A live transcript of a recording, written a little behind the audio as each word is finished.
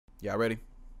Y'all ready?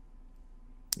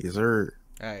 Yes, sir.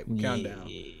 All right, we count down.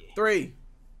 3,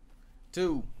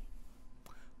 2,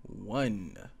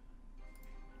 1.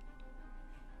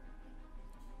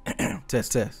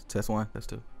 Test 1. That's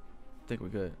 2. I think we're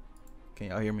good. Can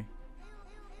y'all hear me?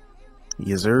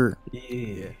 Yes, sir.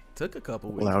 Yeah. Took a couple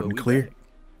weeks. Loud but and we clear.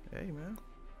 back. Hey, man.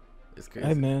 It's crazy.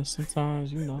 Hey man,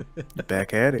 sometimes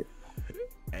Back at it.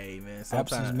 Hey, man. absence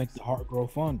Sometimes make the heart grow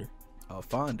fonder. Oh,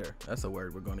 fonder. That's a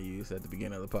word we're going to use at the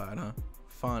beginning of the pod, huh?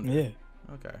 Fonder. Yeah.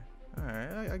 Okay. All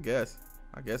right. I guess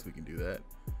we can do that.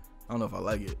 I don't know if I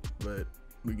like it, but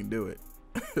we can do it.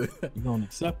 You gonna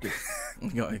accept it?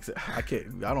 I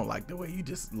can't. I don't like the way you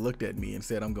just looked at me and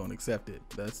said I'm going to accept it.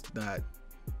 That's not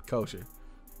kosher.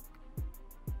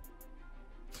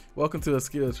 Welcome to a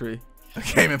skill tree, a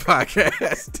gaming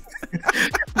podcast.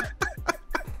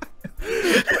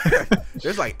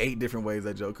 There's like 8 different ways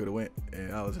that joke could have went,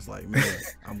 and I was just like, man,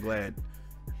 I'm glad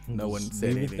no one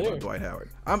said anything about Dwight Howard.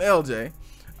 I'm LJ.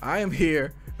 I am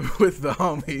here with the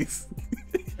homies.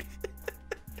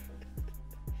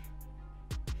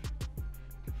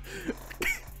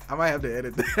 I might have to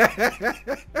edit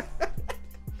that.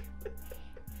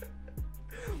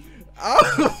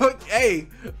 Oh, hey,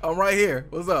 I'm right here.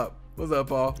 What's up? What's up,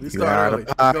 Paul? We start out early.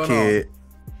 of pocket.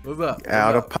 What's up?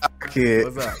 Out of pocket.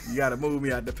 What's up? You gotta move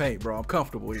me out the paint, bro. I'm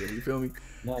comfortable here. You feel me?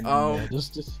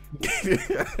 Just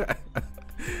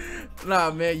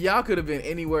Nah, man, y'all could have been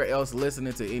anywhere else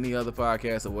listening to any other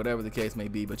podcast or whatever the case may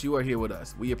be, but you are here with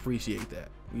us. We appreciate that.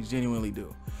 We genuinely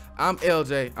do. I'm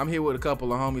LJ. I'm here with a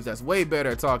couple of homies that's way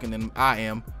better at talking than I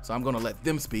am, so I'm gonna let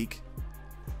them speak.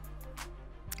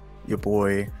 Your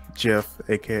boy Jeff,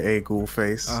 aka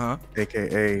Ghoulface,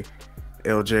 aka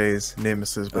LJ's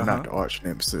nemesis, but not the arch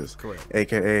nemesis. Correct.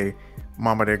 Aka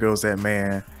Mama, there goes that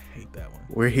man. I hate that one.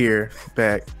 We're here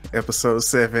back, episode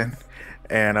 7.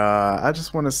 And I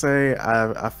just want to say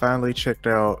I finally checked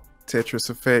out Tetris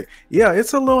Effect. Yeah,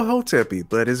 it's a little hoteppy,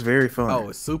 but it's very fun. Oh,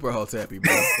 it's super hoteppy,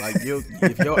 bro. Like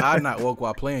if your eye not woke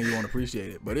while playing, you won't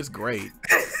appreciate it. But it's great.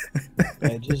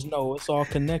 man, just know it's all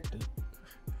connected.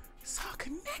 It's all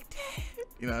connected.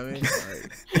 You know what I mean?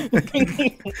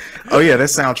 Like, Oh yeah, that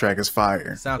soundtrack is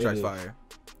fire. soundtrack's fire.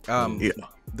 Yeah.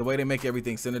 The way they make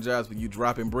everything synergize with you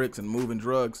dropping bricks and moving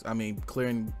drugs. I mean,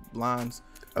 clearing lines.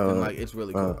 And like it's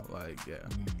really cool. Like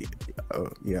Oh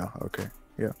yeah. Okay.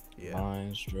 Yeah. yeah.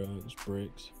 Lines, drugs,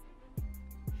 bricks.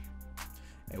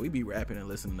 And we be rapping and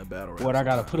listening to battle rap. What I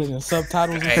gotta put it in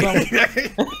subtitles or Hey.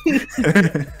 something?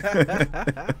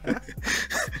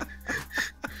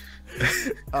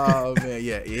 Oh man,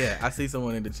 yeah. I see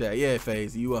someone in the chat. Yeah,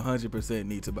 FaZe, you 100%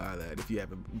 need to buy that if you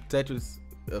haven't. Tetris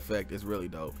Effect is really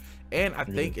dope, and I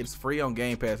think it's free on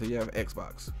Game Pass if you have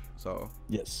Xbox. So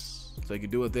Yes. so you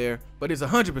can do it there, but it's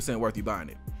 100% worth you buying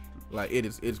it. Like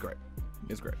it's great.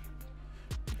 It's great.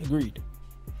 Agreed.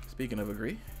 Speaking of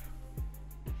agree,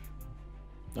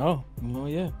 Oh, well,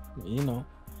 yeah. You know,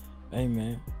 hey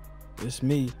man, it's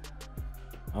me.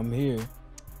 I'm here.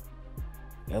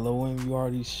 LOM, you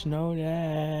already know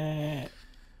that.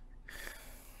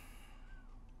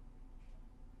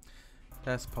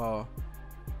 that's Paul,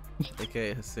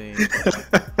 aka Hassan,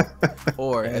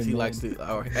 or as he likes to,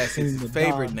 or as his Hassan the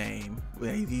favorite Don. name.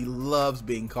 He loves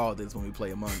being called this when we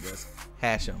play Among Us.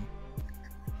 Hashem.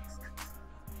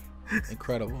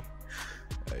 Incredible.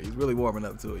 He's really warming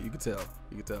up to it. You can tell.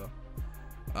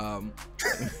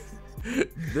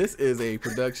 This is a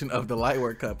production of the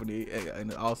Lightwork Company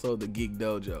and also the Geek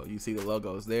Dojo. You see the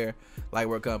logos there.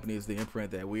 Lightwork Company is the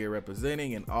imprint that we are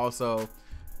representing, and also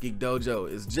Geek Dojo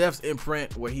is Jeff's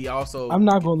imprint, where he also. I'm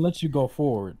not gonna let you go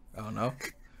forward. Oh no.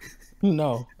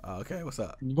 No, Oh, okay. What's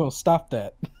up? you're gonna stop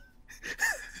that.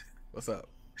 What's up?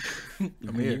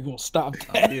 I'm here. You're gonna stop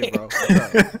that. I'm here, bro.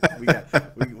 What's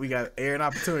up? We got air and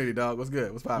opportunity, dog. What's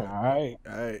good? What's poppin'? All right.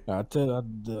 All right. I'll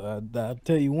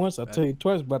tell you once, I'll tell you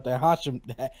twice about that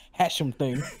Hashem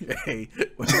thing. Hey,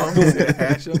 when homie said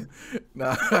Hashem,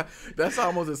 nah, that's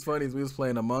almost as funny as we was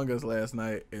playing Among Us last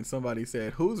night, and somebody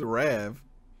said, "Who's Rav?"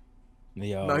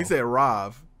 Yo. No, he said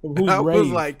Rav. Who's And I was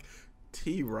Rave? like,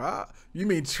 T Rav? You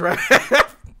mean Trav?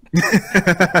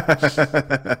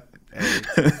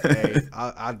 Hey,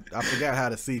 I forgot how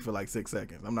to see for like 6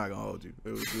 seconds. I'm not gonna hold you.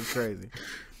 It was crazy.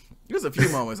 There's a few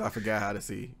moments I forgot how to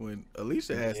see when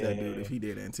Alicia asked that dude if he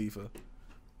did Antifa.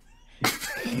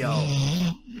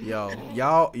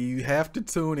 Y'all, you have to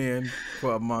tune in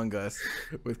for Among Us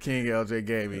with King LJ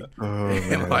Gaming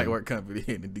and Lightwork Company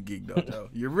and the Geek Dojo.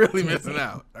 You're really missing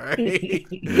out. All right,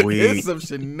 it's some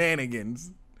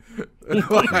shenanigans.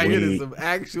 Like, it is some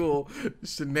actual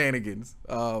shenanigans.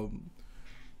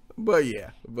 But yeah.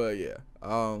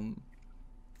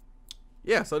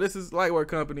 yeah, so this is Lightwork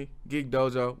Company, Geek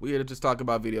Dojo. We here to just talk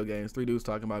about video games. 3 dudes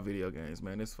talking about video games,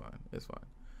 man. It's fun. It's fun.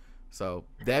 So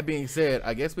that being said,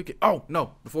 I guess we can. Oh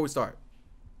no! Before we start,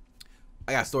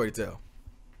 I got a story to tell.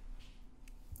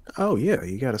 Oh yeah,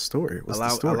 you got a story. What's the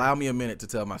story? Allow me a minute to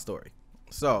tell my story.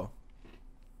 So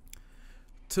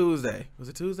Tuesday, was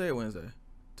it Tuesday or Wednesday?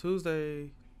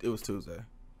 Tuesday. It was Tuesday.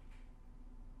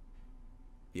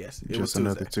 Yes, it was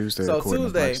another Tuesday. So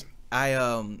Tuesday, I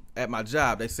at my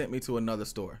job they sent me to another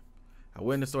store. I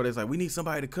went in the store. They was like, we need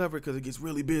somebody to cover it because it gets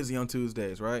really busy on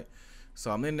Tuesdays, right? So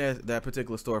I'm in that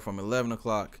particular store from 11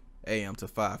 o'clock a.m. to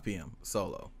 5 p.m.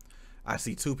 solo. I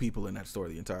see 2 people in that store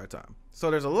the entire time.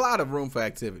 So there's a lot of room for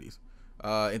activities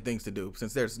and things to do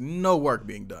since there's no work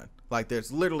being done. Like there's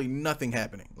literally nothing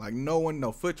happening. Like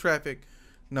no foot traffic,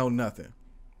 no nothing.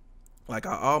 Like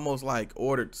I almost like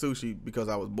ordered sushi because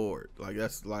I was bored. Like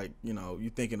that's like, you know, you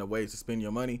thinking of ways to spend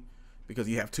your money because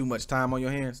you have too much time on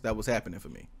your hands. That was happening for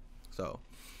me. So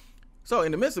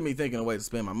in the midst of me thinking of ways to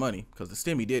spend my money, because the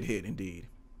stimmy did hit, indeed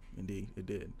it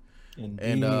did.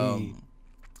 And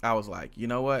I was like, you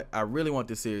know what? I really want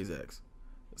this Series X.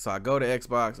 So I go to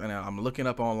Xbox and I'm looking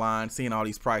up online, seeing all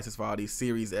these prices for all these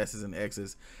Series S's and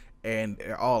X's, and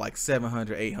they're all like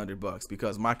 $700, $800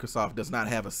 because Microsoft does not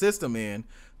have a system in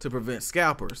to prevent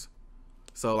scalpers.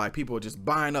 So like people are just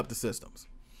buying up the systems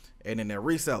and then they're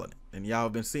reselling it. And y'all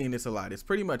have been seeing this a lot. It's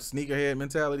pretty much sneakerhead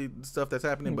mentality stuff that's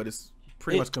happening, but it's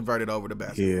pretty much converted over to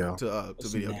basketball to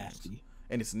video games,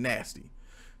 and it's nasty.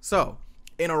 So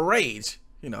in a rage,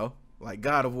 you know, like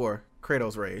God of War,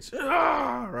 Kratos rage,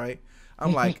 right?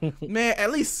 I'm like, man,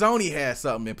 at least Sony has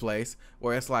something in place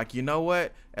where it's like, you know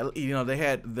what? You know, they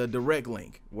had the direct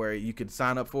link where you could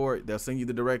sign up for it. They'll send you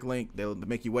the direct link. They'll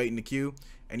make you wait in the queue.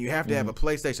 And you have to have a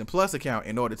PlayStation Plus account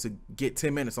in order to get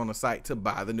 10 minutes on the site to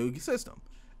buy the new system.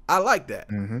 I like that.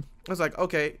 I was like,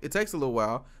 okay, it takes a little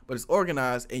while, but it's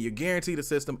organized and you're guaranteed a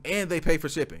system and they pay for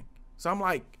shipping. So I'm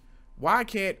like, why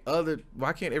can't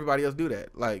everybody else do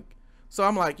that? Like, so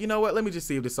I'm like, you know what? Let me just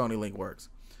see if the Sony link works.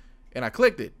 And I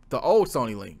clicked it, the old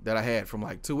Sony link that I had from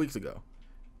like 2 weeks ago.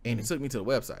 And it took me to the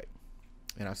website.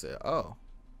 And I said, oh,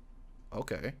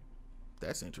 okay,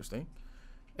 that's interesting.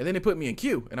 And then it put me in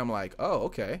queue. And I'm like, oh,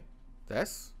 okay,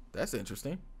 that's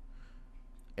interesting.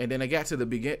 And then I got to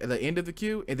the end of the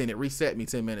queue, and then it reset me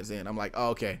 10 minutes in. I'm like, oh,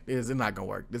 okay, it's not going to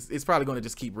work. It's probably going to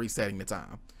just keep resetting the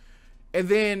time. And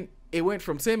then it went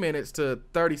from 10 minutes to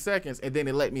 30 seconds, and then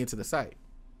it let me into the site.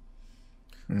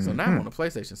 So now I'm on the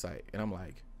PlayStation site, and I'm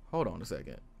like, hold on a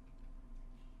second.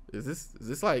 Is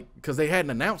this like, because they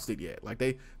hadn't announced it yet. Like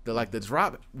the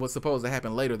drop was supposed to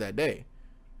happen later that day,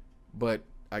 but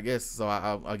I guess so.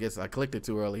 I guess I clicked it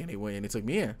too early and it went and it took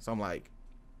me in. So I'm like,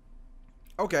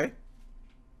 okay,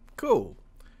 cool.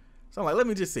 So I'm like, let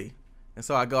me just see. And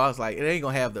so I was like, it ain't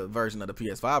gonna have the version of the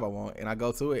PS5 I want. And I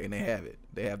go to it and they have it.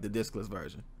 They have the discless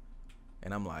version.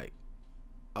 And I'm like,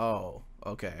 oh,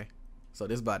 okay. So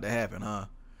this about to happen, huh?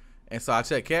 And so I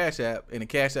check Cash App, and the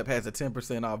Cash App has a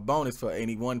 10% off bonus for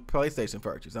any one PlayStation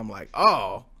purchase. I'm like,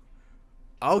 oh,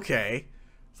 okay.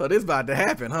 So this about to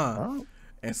happen, huh? Oh.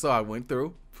 And so I went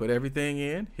through, put everything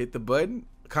in, hit the button,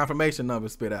 confirmation number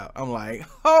spit out. I'm like,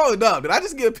 hold up, did I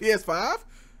just get a PS5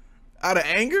 out of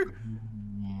anger?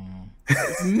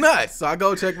 It's nuts. So I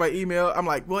go check my email. I'm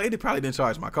like, well, it probably didn't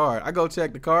charge my card. I go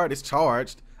check the card. It's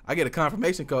charged. I get a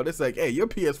confirmation code. It's like, hey, your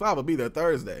PS5 will be there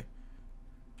Thursday.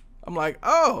 I'm like,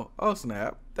 oh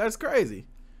snap. That's crazy.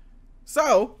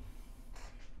 So,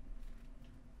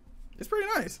 it's pretty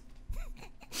nice.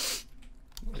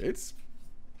 It's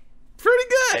pretty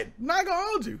good. Not gonna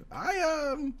hold you. I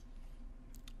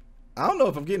don't know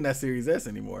if I'm getting that Series S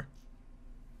anymore.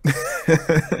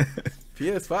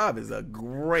 PS5 is a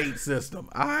great system.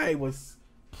 I was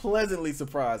pleasantly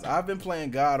surprised. I've been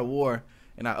playing God of War,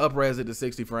 and I up-resed it to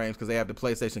 60 frames because they have the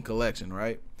PlayStation Collection,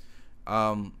 right?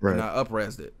 And I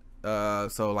up-resed it.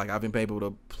 So like I've been able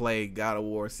to play God of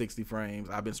War 60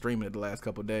 frames. I've been streaming it the last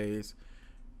couple of days.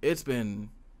 It's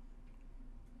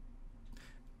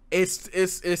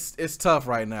tough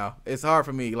right now. It's hard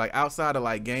for me. Like outside of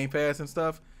like Game Pass and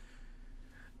stuff.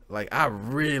 Like I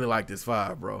really like this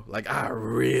 5, bro. Like I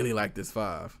really like this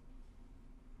 5.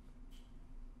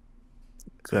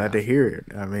 Glad to hear it.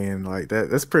 I mean, like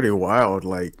that's pretty wild.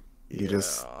 Like you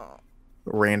just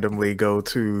randomly go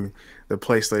to the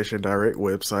PlayStation Direct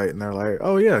website and they're like,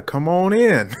 oh yeah, come on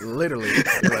in. Literally.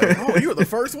 Like, oh, you were the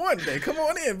first one today. Come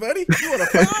on in, buddy. You want a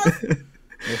 5?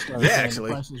 Yeah,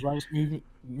 actually. Price is Right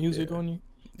music on you.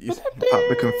 Pop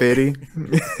the confetti.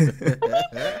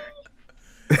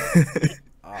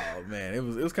 Oh man, it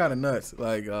was kind of nuts.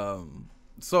 Like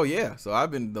so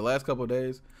I've been the last couple of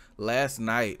days. Last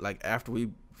night, like after we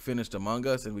finished Among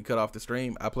Us and we cut off the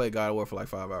stream, I played God of War for like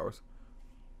 5 hours.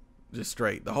 Just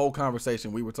straight. The whole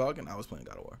conversation we were talking, I was playing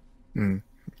God of War. Mm.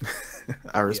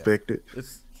 I respect it.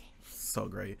 It's so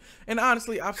great. And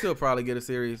honestly, I'll still probably get a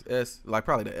Series S, like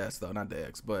probably the S though, not the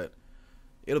X, but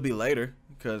it'll be later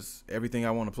because everything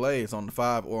I want to play is on the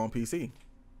 5 or on PC.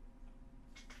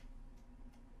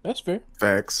 That's fair.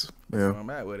 Facts. Yeah. That's where I'm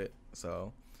at with it.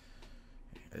 So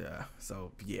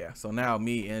yeah. So now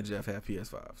me and Jeff have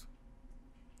PS5s.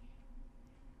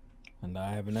 And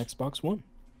I have an Xbox One.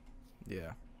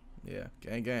 Yeah.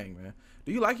 Gang, man.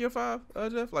 Do you like your 5,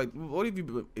 Jeff? Like, what have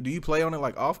you? Do you play on it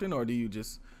like often, or do you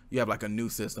have like a new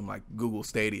system like Google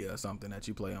Stadia or something that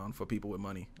you play on for people with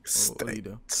money? What do you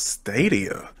do?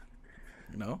 Stadia.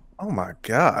 No. Oh my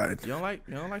god. You don't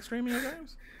like streaming your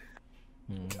games?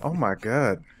 Oh my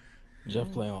god.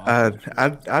 Jeff play on.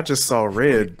 I just saw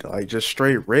red, like just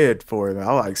straight red for it.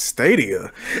 I was like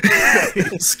Stadia.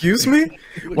 Excuse me.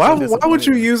 Why would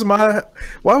you use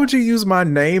my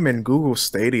name and Google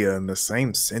Stadia in the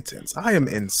same sentence? I am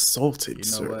insulted,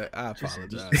 You know sir. what? I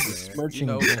apologize, man.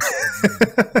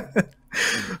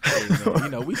 You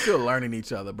know, we still learning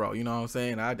each other, bro. You know what I'm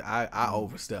saying? I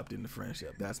overstepped in the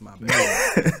friendship. That's my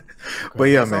bad. But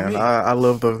yeah, man, I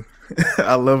love the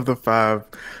I love the 5.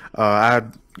 I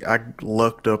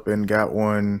lucked up and got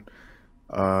one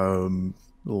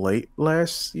late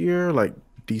last year, like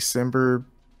December,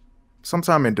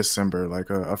 sometime in December. Like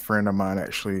a friend of mine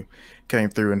actually came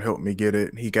through and helped me get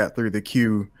it. He got through the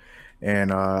queue,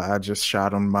 and I just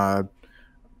shot him my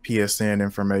PSN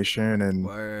information,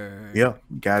 and yeah,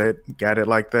 got it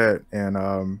like that.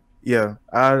 And yeah,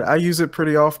 I use it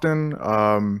pretty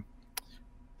often.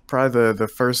 Probably the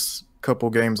first couple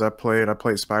games I played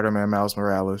Spider-Man Miles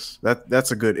Morales.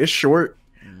 That's a good. It's short,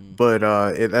 but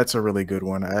that's a really good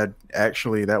one.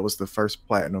 That was the first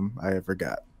platinum I ever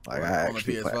got. Like I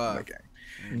actually platinumed that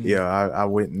game. Yeah, I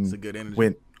went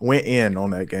and went in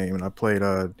on that game, and I played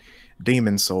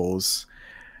Demon Souls.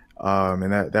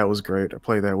 And that was great. I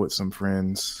played that with some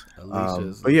friends.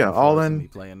 But yeah, all in me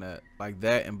playing that, like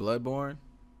that and Bloodborne.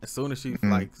 As soon as she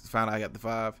like found out I got the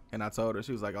 5, and I told her,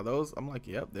 she was like, "Are those?" I'm like,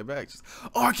 "Yep, they're back." She's,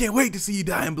 "Oh, I can't wait to see you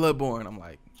die in Bloodborne." I'm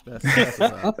like, "That's what's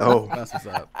up." That's what's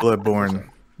up. Bloodborne,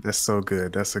 that's so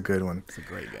good. That's a good one. It's a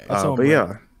great game. But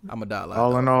yeah, I'm a dot.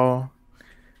 All in all,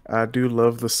 I do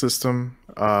love the system.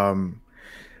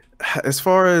 As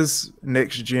far as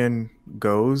next gen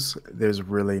goes, there's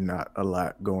really not a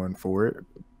lot going for it.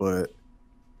 But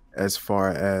as far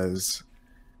as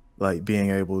like being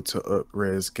able to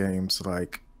up-res games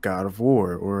like God of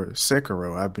War or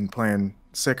Sekiro, I've been playing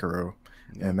Sekiro,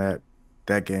 and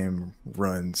that game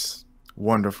runs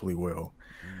wonderfully well.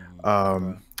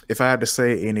 If I had to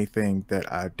say anything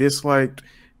that I disliked,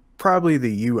 probably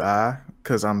the UI,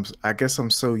 because I guess I'm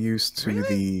so used to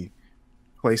the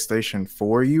PlayStation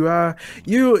 4 UI.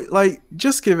 You like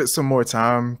just give it some more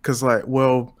time, because like,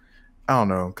 well, I don't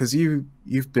know, because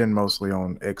you've been mostly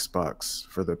on Xbox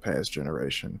for the past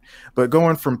generation, but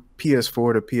going from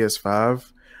PS4 to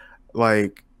PS5,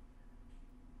 like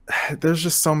there's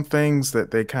just some things that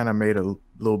they kind of made a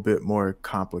little bit more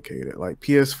complicated. Like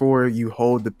PS4, you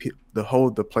hold the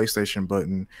PlayStation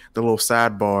button, the little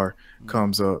sidebar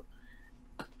comes up.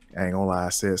 I ain't gonna lie, I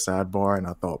said sidebar, and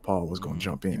I thought Paul was gonna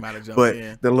jump in.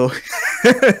 The little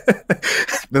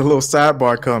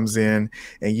sidebar comes in,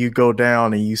 and you go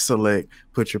down and you select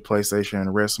put your PlayStation in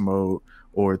rest mode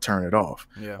or turn it off.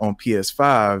 On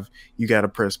PS5, you gotta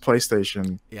press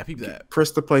PlayStation.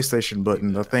 Press the PlayStation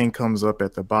button. The thing comes up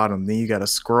at the bottom. Then you gotta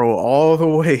scroll all the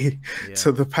way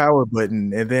to the power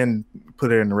button, and then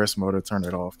put it in the rest mode or turn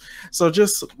it off. So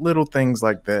just little things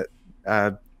like that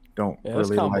I don't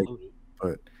really like,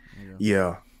 but.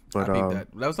 Yeah, but that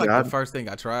was like the first thing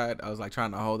I tried. I was like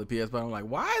trying to hold the PS button. I'm like,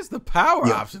 why is the power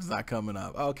options not coming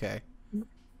up? Okay,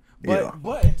 but oh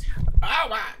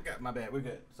my bad. We're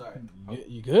good. Sorry.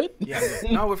 You good? Yeah,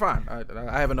 good. No, we're fine.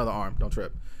 I have another arm. Don't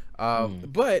trip.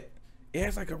 But it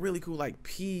has like a really cool like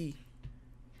P.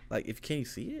 Like, if can you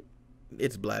see it?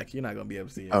 It's black. You're not gonna be able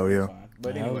to see it. Oh yeah.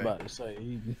 But anyway, I was about to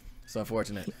say. It's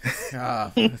unfortunate.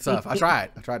 It's tough. I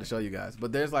tried to show you guys,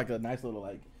 but there's like a nice little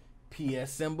like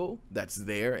PS symbol that's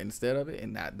there instead of it,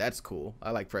 and that's cool.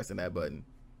 I like pressing that button.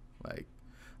 Like,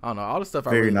 I don't know, all the stuff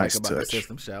I really like about the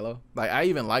system shallow. Like, I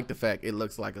even like the fact it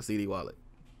looks like a CD wallet.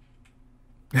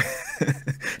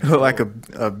 Like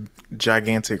a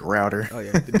gigantic router. Oh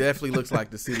yeah, it definitely looks like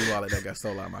the CD wallet that got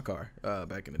stolen out of my car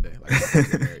back in the day.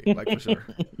 Like for sure.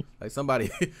 Like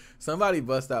somebody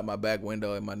bust out my back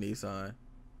window in my Nissan,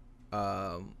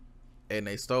 and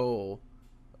they stole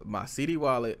my CD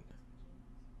wallet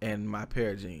and my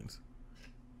pair of jeans.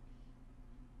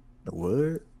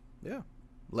 What? Yeah,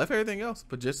 left everything else,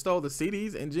 but just stole the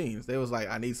CDs and jeans. They was like,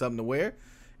 I need something to wear,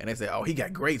 and they said, oh, he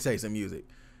got great taste in music.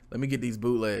 Let me get these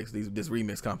bootlegs, this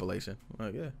remix compilation. I'm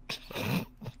like, yeah.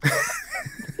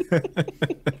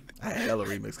 I had hella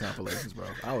remix compilations, bro.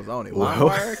 I was on it.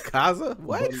 LimeWire, Kaza,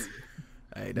 what?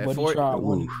 Hey, that 40.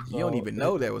 You don't even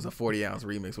know there was a 40-ounce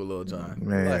remix with Lil Jon.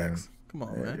 Man. Relax. Come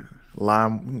on, man.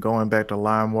 Going back to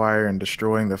LimeWire and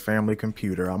destroying the family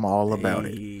computer. I'm all about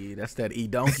it. That's that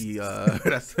E-Donkey.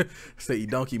 That's the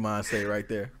E-Donkey mind state right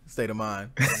there. State of mind,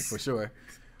 for sure.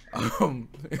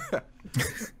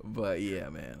 But yeah,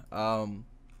 man.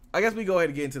 I guess we go ahead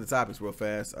and get into the topics real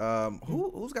fast.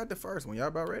 Who's got the first one? Y'all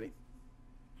about ready?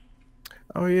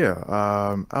 Oh yeah.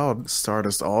 I'll start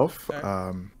us off.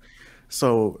 Okay.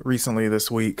 So recently this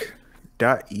week,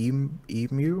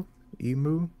 emu.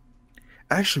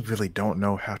 I actually really don't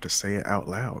know how to say it out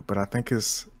loud, but I think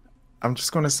I'm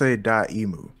just gonna say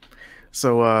 .emu.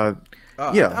 So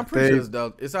yeah, I'm pretty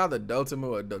sure it's either Dotemu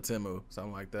or Dotemu,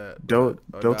 something like that.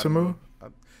 Dotemu?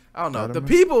 I don't know. The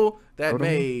people that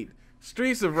made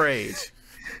Streets of Rage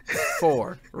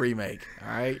 4 remake, all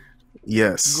right?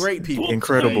 Yes. Great people.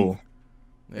 Incredible.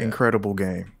 Yeah. Incredible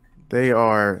game. They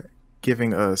are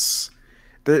giving us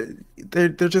they're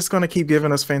just going to keep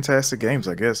giving us fantastic games,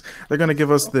 I guess. They're going to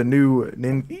give us the new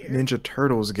Ninja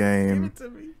Turtles game.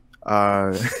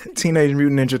 Teenage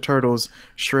Mutant Ninja Turtles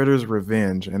Shredder's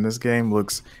Revenge, and this game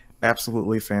looks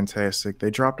absolutely fantastic.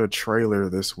 They dropped a trailer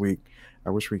this week.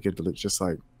 I wish we could just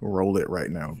like roll it right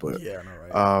now, but yeah, no,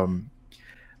 right.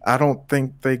 I don't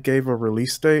think they gave a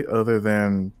release date other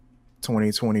than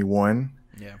 2021.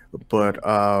 Yeah, but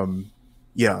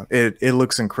yeah, it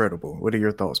looks incredible. What are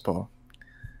your thoughts, Paul?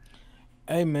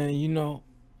 Hey man, you know,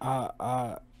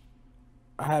 I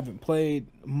haven't played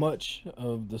much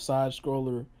of the side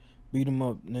scroller beat 'em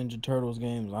up Ninja Turtles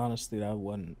games. Honestly, that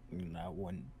wasn't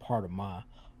part of my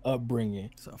upbringing.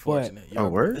 It's unfortunate.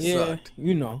 But, yeah, sucked.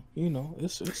 you know,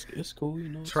 it's cool. You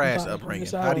know, trash upbringing.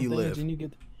 How do you live?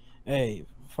 And hey,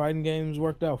 fighting games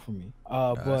worked out for me.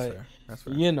 But that's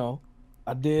fair. You know,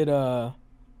 I did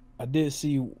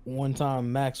see one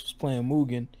time Max was playing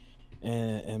Mugen,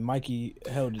 and Mikey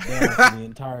held it down for the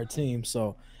entire team.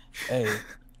 So, hey,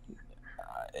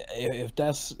 if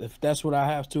that's what I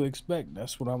have to expect,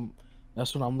 that's what I'm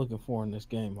looking for in this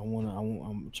game.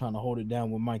 I'm trying to hold it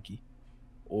down with Mikey,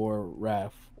 or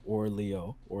Raph, or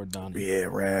Leo, or Donnie. Yeah,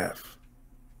 Raph.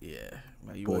 Yeah,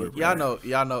 y'all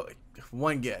know.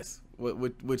 One guess.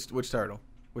 Which turtle?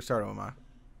 Which turtle am I?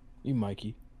 You,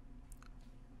 Mikey.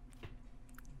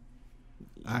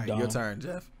 All right, your turn,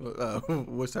 Jeff.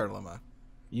 Which turtle am I?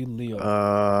 You,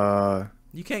 Leo.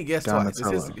 You can't guess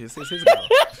Donatello. twice. It's his go.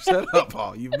 Shut up,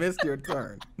 Paul. You missed your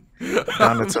turn.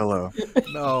 Donatello.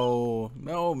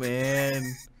 No, man.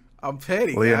 I'm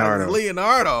petty. Leonardo. Guys.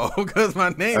 Leonardo, because my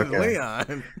name is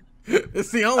Leon.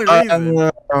 It's the only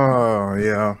reason. Oh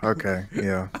yeah. Okay.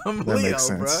 Yeah. I'm that Leo, makes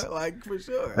sense. bro. Like for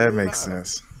sure. That makes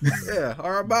sense. Yeah,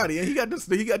 our body, and he got the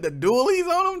dualies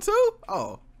on him too.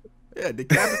 Oh, yeah,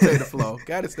 decapitate the flow.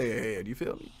 Got to stay ahead. You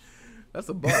feel me? That's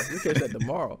a boss. We catch that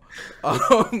tomorrow.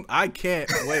 I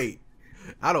can't wait.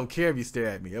 I don't care if you stare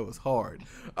at me. It was hard.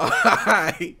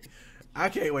 I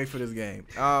can't wait for this game.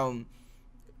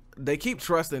 They keep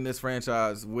trusting this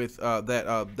franchise with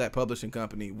that publishing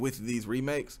company with these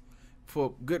remakes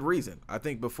for good reason. I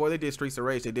think before they did Streets of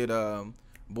Rage, they did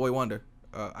Boy Wonder.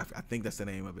 I think that's the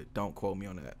name of it. Don't quote me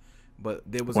on that. But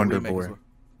there was Wonder a remake. Boy.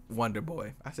 Wonder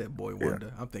Boy. I said Boy Wonder.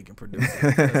 Yeah. I'm thinking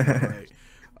producer. That's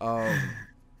right.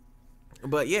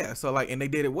 But yeah, so like, and they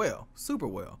did it well, super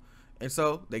well. And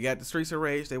so they got the Streets of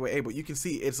Rage. They were able. You can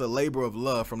see it's a labor of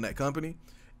love from that company,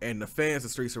 and the fans of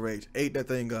Streets of Rage ate that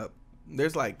thing up.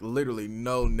 There's like literally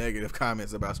no negative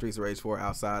comments about Streets of Rage 4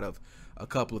 outside of a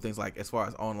couple of things like as far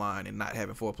as online and not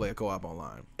having 4-player co-op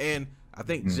online. And I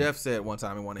think Jeff said one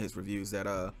time in one of his reviews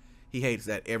that he hates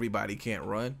that everybody can't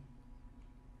run.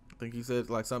 I think he said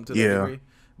like something to that degree.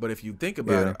 But if you think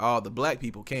about it, all the black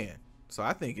people can. So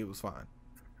I think it was fine.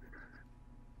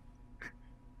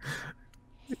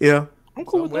 Yeah, I'm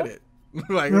cool with it.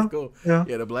 Like it's cool. Yeah,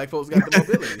 the black folks got the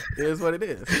mobility. It is what it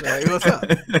is. Like, what's up?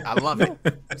 I love it.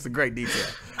 It's a great detail.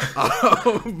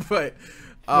 But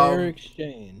fair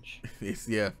exchange. It's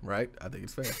right. I think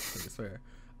it's fair.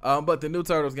 But the new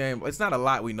Turtles game, it's not a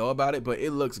lot we know about it, but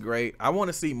it looks great. I want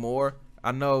to see more.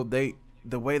 I know the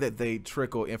way that they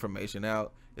trickle information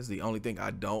out is the only thing I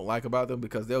don't like about them,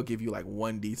 because they'll give you like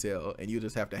one detail and you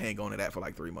just have to hang on to that for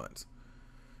like 3 months.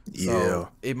 So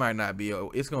it might not be.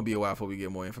 It's gonna be a while before we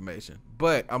get more information,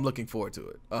 but I'm looking forward to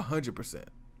it 100%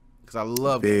 because I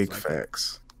love big like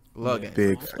facts. Love games.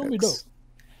 Big facts.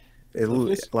 It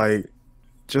like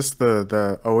just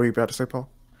the. Oh, what are you about to say, Paul?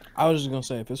 I was just gonna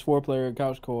say if it's 4-player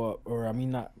couch co-op, or I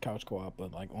mean not couch co-op,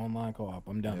 but like online co-op,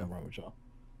 I'm down to run with y'all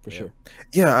for sure.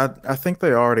 Yeah, I think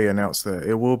they already announced that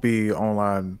it will be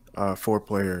online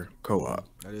 4-player co-op.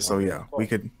 So yeah, we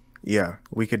could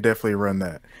definitely run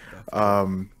that.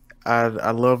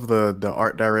 I love the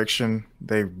art direction.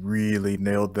 They really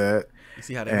nailed that. You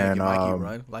see how they make it Mikey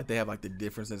run? Like they have like the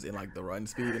differences in like the run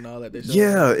speed and all that.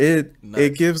 Yeah,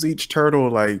 it gives each turtle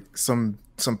like some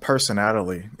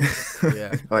personality.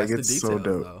 Yeah, like that's it's the details, so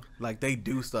dope. though. Like they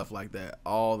do stuff like that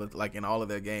like in all of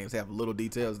their games. They have little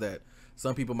details that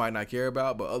some people might not care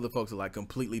about, but other folks are like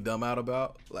completely dumb out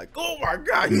about. Like, oh my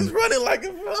god, he's running like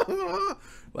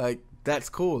like that's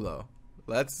cool though.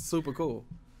 That's super cool.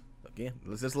 Again,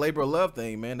 it's this labor of love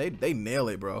thing, man. They nail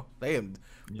it, bro.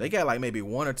 They got like maybe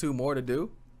 1 or 2 more to do,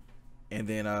 and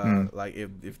then like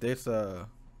if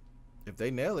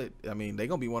they nail it, I mean they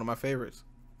gonna be one of my favorites,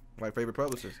 my favorite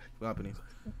publishers companies.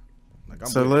 Like,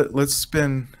 so let's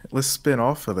spin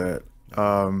off of that.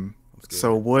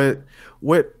 So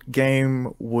what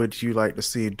game would you like to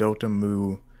see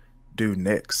Dotemu do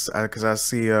next? Because I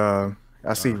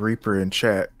see Reaper in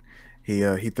chat.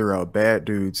 He threw out Bad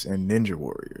Dudes and Ninja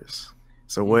Warriors.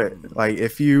 So what, like,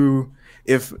 if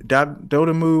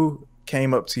Dotemu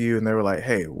came up to you and they were like,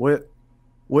 hey, what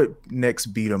next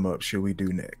beat 'em up should we do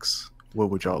next? What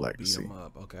would y'all like to see? Beat 'em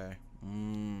up, okay.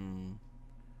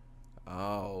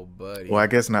 Oh, buddy. Well, I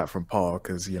guess not from Paul,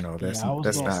 because that's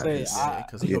not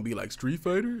because he's gonna be like Street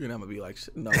Fighter, and I'm gonna be like,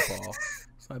 no, Paul,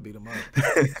 it's not beat 'em up.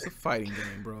 It's a fighting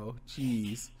game, bro.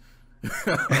 Jeez.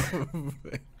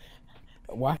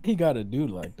 Why he got a dude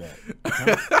like that?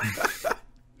 Huh?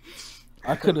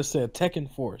 I could have said Tekken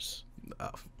Force.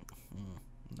 No.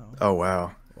 Oh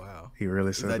wow. He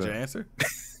really said that. Is that your answer?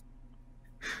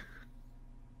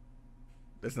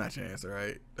 That's not your answer,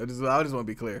 right? I just want to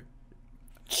be clear.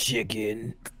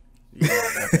 Chicken. Yeah.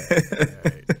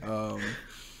 Okay. All right.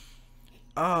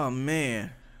 Oh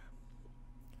man.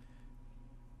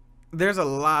 There's a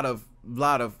lot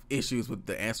of issues with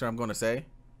the answer I'm going to say.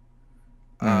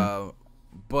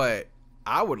 But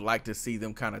I would like to see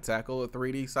them kind of tackle a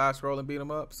 3D side scroll and beat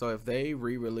them up. So if they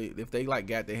if they like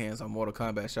got their hands on Mortal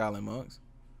Kombat Shaolin Monks,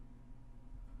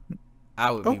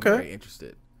 I would be very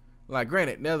interested. Like,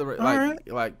 granted,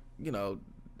 like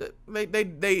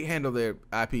they handle their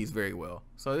IPs very well,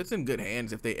 so it's in good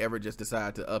hands if they ever just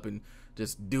decide to up and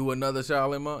just do another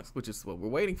Shaolin Monks, which is what we're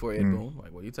waiting for. Ed Boon,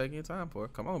 like, what are you taking your time for?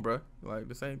 Come on, bro. Like,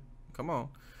 this ain't. Come on.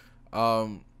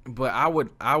 But I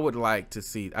would like to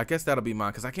see. I guess that'll be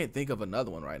mine because I can't think of another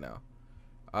one right now.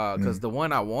 Because the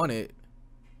one I wanted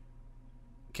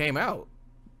came out.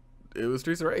 It was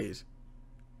Streets of Rage.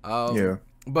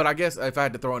 But I guess if I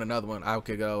had to throw in another one, I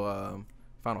could go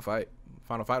Final Fight.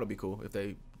 Final Fight would be cool if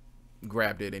they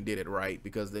grabbed it and did it right.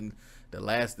 Because then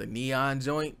the Neon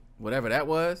joint, whatever that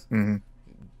was,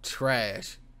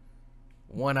 trash.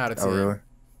 1 out of 10. Oh really?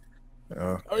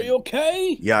 Are you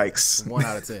okay? Yikes! 1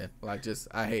 out of 10. Like, just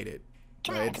I hate it.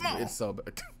 It's so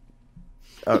bad.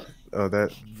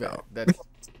 That's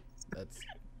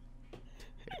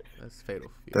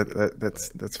fatal. Fear,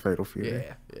 that's fatal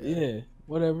fear. Yeah.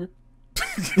 Whatever.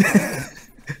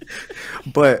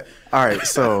 But all right,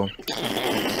 so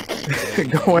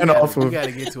going off of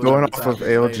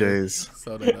LJ's,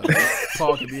 so that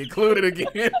Paul can be included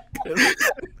again.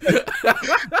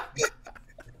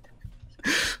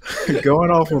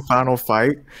 Going off of Final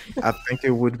Fight, I think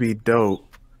it would be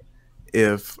dope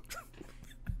if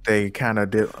they kind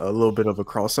of did a little bit of a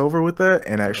crossover with that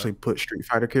and actually put Street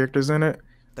Fighter characters in it,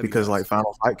 because like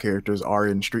Final Fight characters are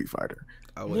in Street Fighter.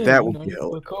 That would be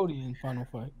put Cody in Final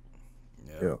Fight.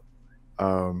 Yeah.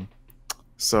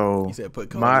 So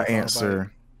my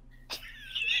answer.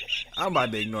 I'm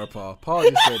about to ignore Paul. Paul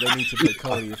just said they need to put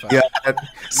Cody in Final Fight.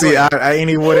 See, I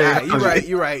ain't even want to.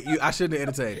 You're right. I shouldn't have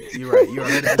entertained it. You're right. You're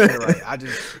 100% right.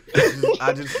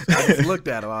 I just looked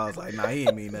at him. I was like, nah, he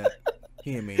didn't mean that.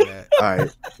 He didn't mean that. All right.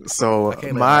 So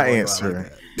my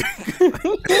answer.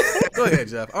 Like go ahead,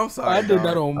 Jeff. I'm sorry. I did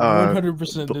that on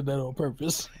 100%. Did that on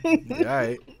purpose. All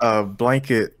right.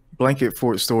 Blanket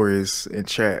Fort Stories in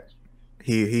chat.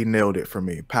 He nailed it for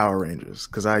me. Power Rangers,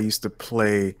 because I used to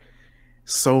play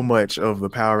so much of the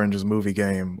Power Rangers movie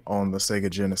game on the Sega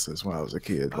Genesis when I was a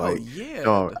kid.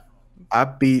 I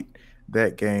beat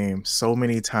that game so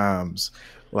many times,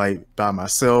 like by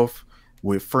myself,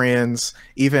 with friends.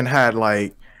 Even had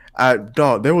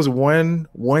there was one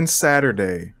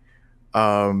Saturday.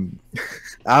 I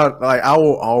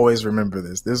will always remember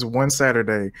this. This one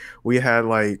Saturday we had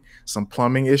like some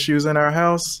plumbing issues in our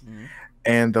house,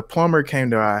 and the plumber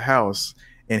came to our house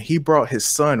and he brought his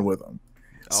son with him.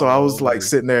 So I was like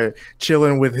sitting there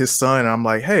chilling with his son. And I'm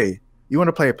like, hey, You want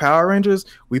to play Power Rangers?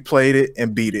 We played it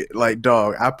and beat it. Like,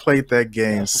 dog, I played that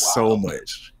game That's so wild.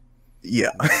 much.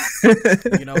 Yeah.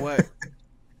 You know what?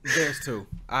 There's two.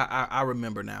 I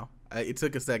remember now. It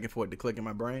took a second for it to click in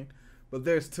my brain, but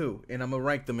there's two, and I'm gonna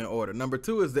rank them in order. Number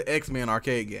 2 is the X-Men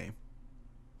arcade game.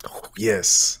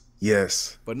 Yes.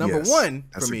 But number 1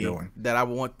 That's for a me good one. that I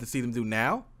want to see them do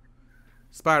now,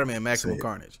 Spider-Man Maximum Sick.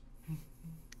 Carnage.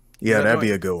 Yeah, That that'd be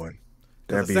joint- a good one.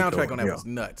 The That'd be a good soundtrack one. on that Yeah. was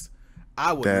nuts.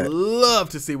 I would love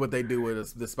to see what they do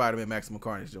with the Spider-Man Maximum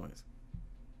Carnage joints.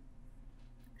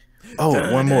 Oh,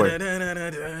 one more. Yeah,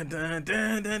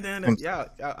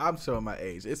 I'm showing my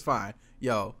age. It's fine.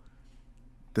 Yo.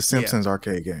 The Simpsons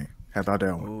arcade game. How about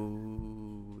that one?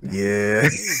 Ooh, Yeah.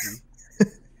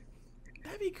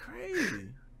 That'd be crazy.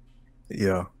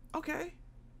 Yeah. Okay.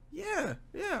 Yeah.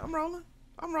 I'm rolling.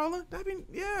 That'd be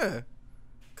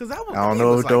Cause that was I don't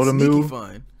know if like Dota sneaky move.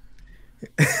 fun.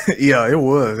 Yeah, it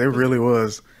was. It really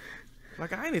was.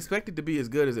 Like I didn't expect it to be as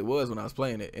good as it was when I was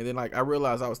playing it, and then like I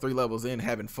realized I was 3 levels in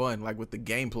having fun, like with the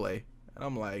gameplay, and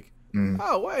I'm like,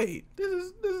 oh wait,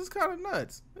 this is kind of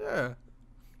nuts. Yeah.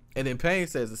 And then Payne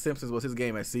says The Simpsons was his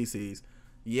game at CC's.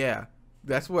 Yeah,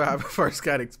 that's where I first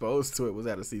got exposed to it, was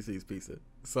at a CC's Pizza.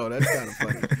 So that's kind of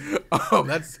funny.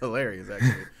 That's hilarious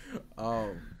actually.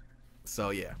 So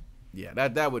yeah,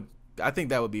 that would, I think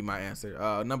that would be my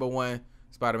answer. Number 1,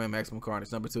 Spider-Man Maximum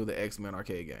Carnage. Number 2, the X-Men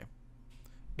arcade game.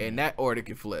 And that order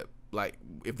could flip, like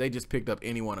if they just picked up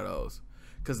any one of those,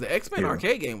 because the X-Men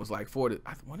arcade game was like 4 to,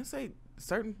 I want to say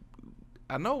certain,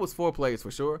 I know it was 4 players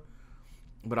for sure,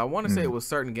 but I want to say it was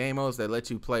certain game modes that let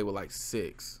you play with like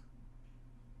 6.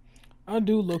 I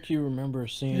do low-key remember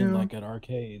seeing like at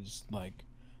arcades like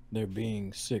there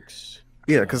being 6.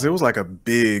 Yeah, because it was like a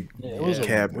big It was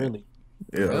cabinet. really.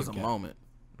 Yeah. That was a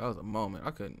moment.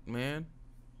 I couldn't, man.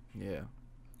 Yeah.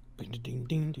 Ding, ding,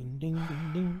 ding, ding,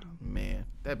 ding, ding. Man,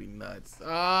 that'd be nuts.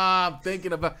 I'm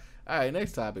thinking about. All right,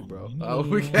 next topic, bro.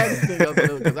 We got to think of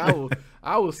because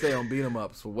I will stay on beat 'em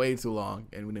ups for way too long,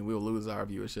 and then we'll lose our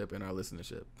viewership and our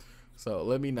listenership. So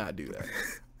let me not do that.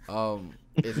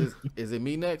 Is it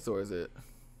me next or is it?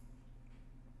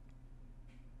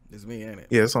 It's me, ain't it?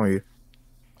 Yeah, it's on you.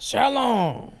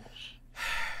 Challenge.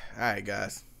 All right,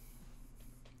 guys.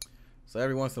 So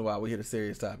every once in a while we hit a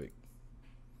serious topic.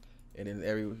 And then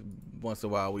every once in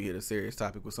a while we hit a serious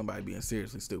topic with somebody being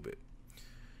seriously stupid.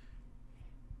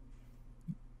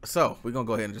 So we're gonna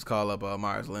go ahead and just call up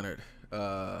Myers Leonard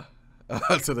to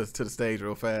the stage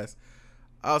real fast.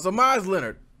 So Myers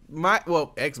Leonard,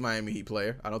 ex-Miami Heat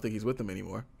player. I don't think he's with them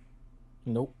anymore.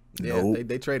 Nope. Yeah, Nope.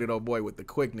 they traded old boy with the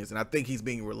quickness, and I think he's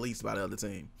being released by the other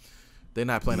team. They're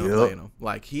not planning on playing him.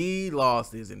 Like, he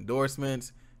lost his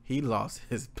endorsements. He lost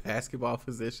his basketball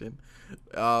position.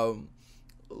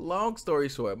 Long story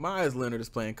short, Myers Leonard is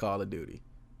playing Call of Duty.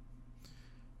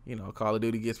 You know, Call of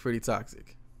Duty gets pretty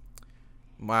toxic.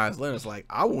 Myers Leonard's like,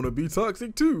 I want to be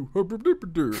toxic too.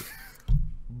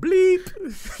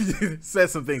 Bleep. Said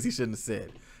some things he shouldn't have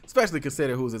said, especially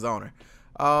consider who's his owner.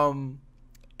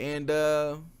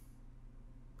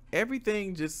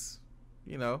 Everything just,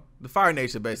 you know, the Fire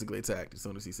Nation basically attacked as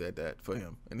soon as he said that for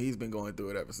him, and he's been going through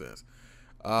it ever since.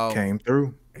 Came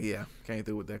through. Yeah, came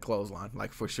through with that clothesline,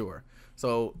 like, for sure.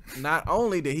 So not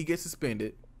only did he get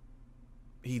suspended,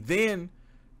 he then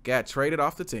got traded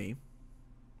off the team.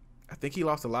 I think he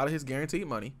lost a lot of his guaranteed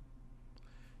money.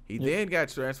 He then got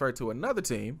transferred to another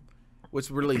team, which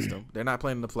released him. They're not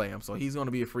planning to play him, so he's going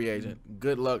to be a free agent.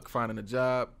 Good luck finding a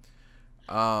job.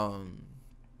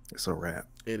 It's a wrap.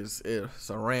 It's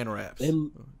Saran wraps.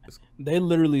 They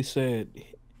literally said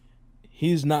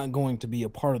he's not going to be a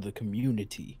part of the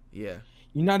community. Yeah.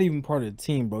 You're not even part of the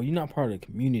team, bro. You're not part of the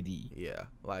community. Yeah.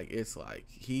 Like, it's like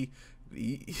yeah,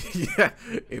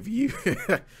 if you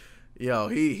yo,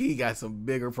 he got some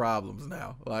bigger problems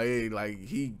now.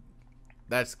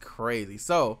 That's crazy.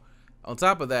 So, on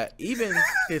top of that, even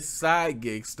his side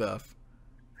gig stuff,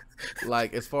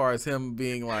 like, as far as him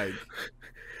being like,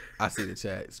 I see the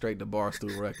chat, straight to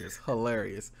Barstool Records,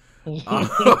 hilarious.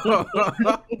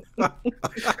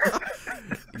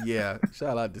 Yeah,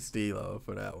 shout out to Stilo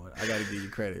for that one. I gotta give you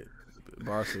credit.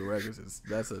 Barstool Records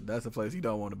that's a place you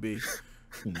don't want to be.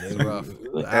 It's rough.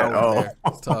 The hours there,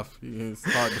 it's tough. It's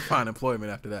hard to find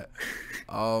employment after that.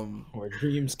 Where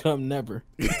dreams come never.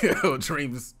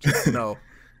 Dreams, no.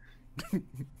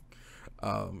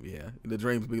 Yeah, the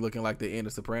dreams be looking like the end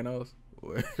of Sopranos.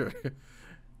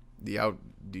 Do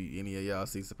any of y'all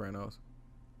see Sopranos?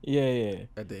 Yeah.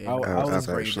 At the end,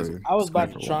 I was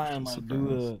about to try and like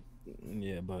do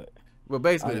but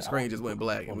basically the screen just went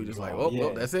black, and we just like,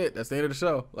 oh, that's it. That's the end of the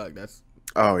show. Like, that's.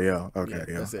 Oh yeah, okay,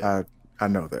 yeah. That's it. I I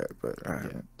know that, but I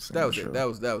haven't seen that was the it. show.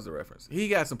 That was the reference. He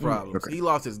got some problems. Okay. He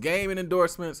lost his game in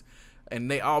endorsements, and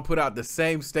they all put out the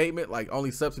same statement, like only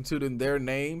substituting their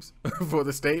names for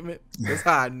the statement. That's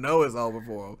how I know it's over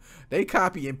for him. They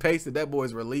copy and pasted that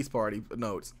boy's release party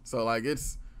notes. So like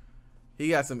he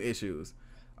got some issues.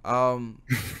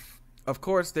 Of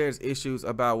course, there's issues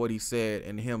about what he said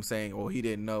and him saying, well, he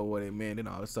didn't know what it meant and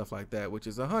all this stuff like that, which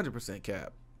is 100%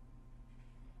 cap.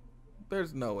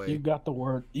 There's no way. You got the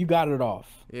word. You got it off.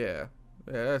 Yeah.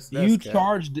 That's you cap.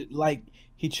 charged it like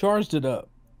he charged it up.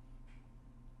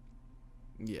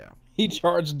 Yeah. He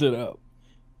charged it up.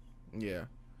 Yeah.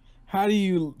 How do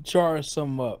you charge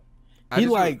some up? He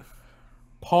like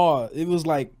paused. It was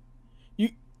like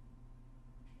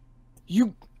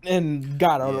you and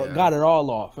got it all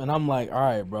off, and I'm like, all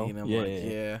right, bro. And I'm like,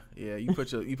 yeah. You put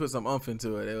some oomph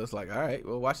into it. It was like, all right,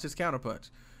 well, watch this counterpunch.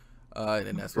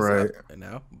 And that's what's up. And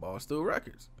now Barstool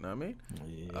Records. You know what I mean?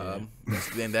 Yeah.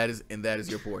 And that is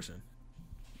your portion.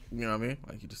 You know what I mean?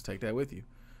 Like you just take that with you.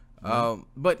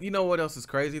 But you know what else is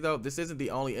crazy though? This isn't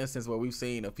the only instance where we've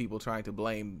seen of people trying to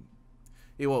blame.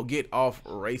 It will get off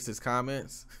racist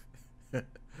comments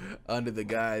under the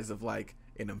guise of like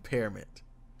an impairment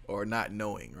or not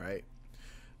knowing, right?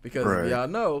 Because y'all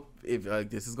know if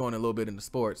this is going a little bit into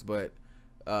sports, but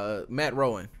Matt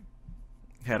Rowan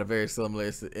had a very similar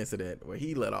incident where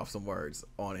he let off some words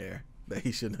on air that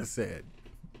he shouldn't have said,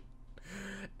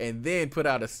 and then put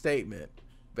out a statement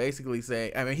basically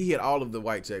saying, I mean, he hit all of the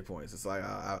white checkpoints. It's like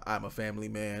I'm a family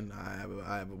man.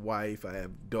 I have a wife. I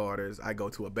have daughters. I go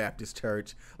to a Baptist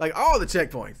church. Like all the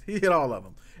checkpoints, he hit all of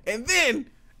them. And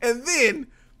then,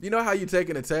 you know how you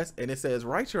taking a test and it says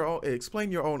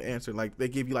explain your own answer. Like they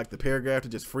give you like the paragraph to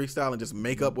just freestyle and just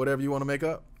make up whatever you want to make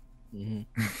up.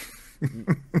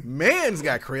 Man's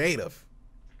got creative.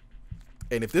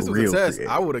 And if this was a test,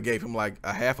 I would have gave him like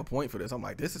a half a point for this. I'm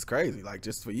like, this is crazy. Like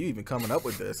just for you even coming up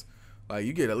with this. Like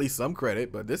you get at least some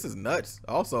credit, but this is nuts.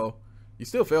 Also, you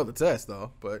still failed the test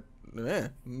though. But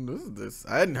man, this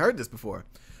I hadn't heard this before.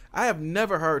 I have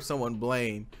never heard someone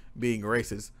blame being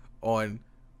racist on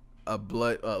a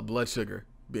blood sugar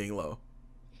being low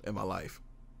in my life.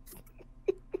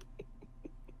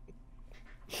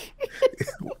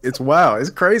 It's wild. It's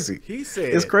crazy. He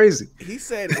said it's crazy. He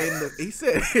said that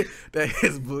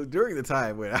during the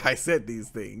time when I said these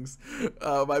things,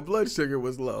 my blood sugar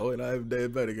was low, and I'm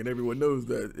diabetic, and everyone knows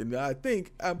that. And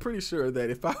I'm pretty sure that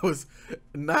if I was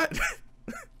not,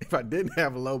 if I didn't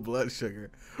have low blood sugar,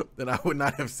 then I would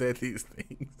not have said these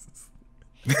things.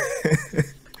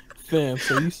 Fam,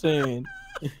 so you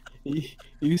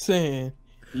saying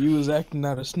you was acting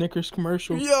out a Snickers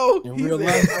commercial? Yo, in real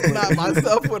life? I'm not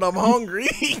myself when I'm hungry.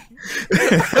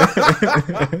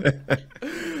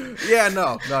 Yeah,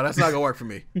 no, that's not gonna work for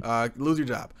me. Lose your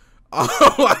job.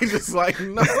 I just like,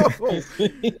 no,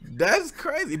 that's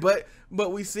crazy. But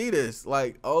we see this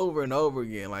like over and over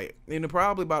again. Like in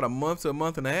probably about a month to a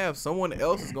month and a half, someone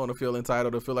else is gonna feel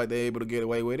entitled to feel like they're able to get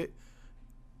away with it,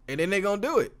 and then they're gonna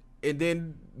do it, and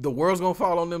then the world's gonna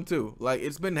fall on them too. Like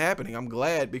it's been happening. I'm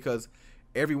glad because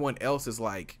everyone else is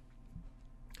like,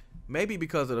 maybe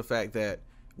because of the fact that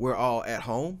we're all at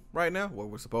home right now, well,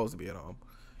 we're supposed to be at home,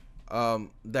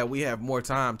 that we have more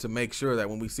time to make sure that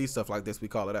when we see stuff like this, we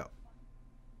call it out.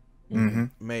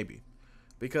 Maybe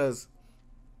because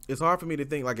it's hard for me to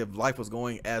think like if life was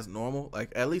going as normal,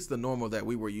 like at least the normal that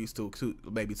we were used to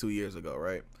maybe 2 years ago,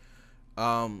 right?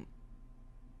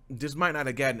 This might not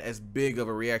have gotten as big of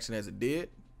a reaction as it did.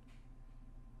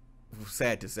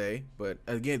 Sad to say, but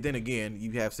then again,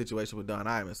 you have situations with Don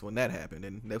Imus when that happened,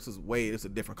 and it's a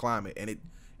different climate, and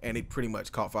it pretty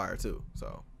much caught fire too.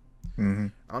 So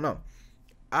I don't know.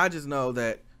 I just know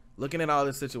that looking at all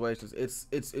these situations,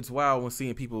 it's wild when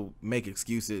seeing people make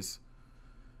excuses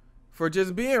for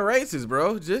just being racist,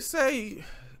 bro. Just say,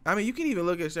 I mean, you can even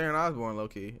look at Sharon Osbourne low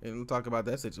key and talk about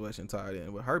that situation tied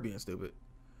in with her being stupid.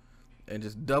 And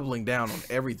just doubling down on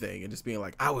everything and just being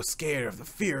like, I was scared of the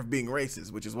fear of being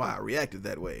racist, which is why I reacted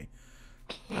that way.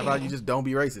 How about you just don't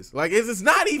be racist? Like it's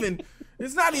not even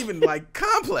like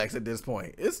complex at this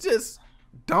point. It's just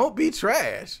don't be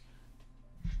trash.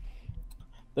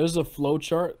 There's a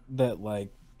flowchart that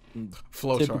like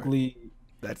typically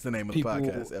that's the name of the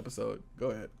podcast episode. Go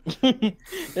ahead.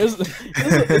 it's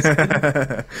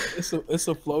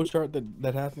a flowchart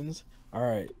that happens. All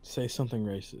right, say something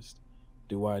racist.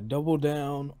 Do I double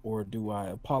down or do I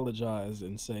apologize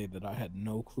and say that I had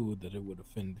no clue that it would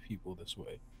offend people this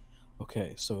way?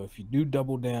 Okay, so if you do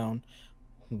double down,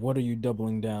 what are you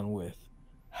doubling down with?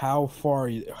 how far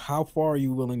are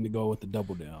you willing to go with the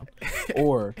double down?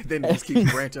 Or And then it just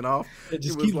keeps branching off. it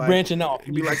just was keeps like, branching off.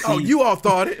 He'd be like, "Oh, you all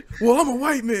thought it? Well, I'm a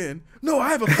white man. No, I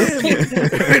have a family."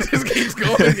 It just keeps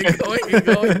going and going and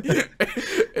going.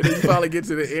 And then you finally get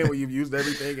to the end where you've used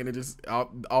everything, and it just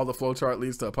all the flowchart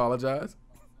leads to apologize.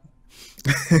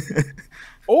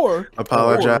 or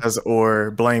Apologize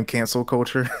or blame cancel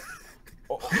culture.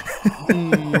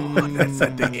 That's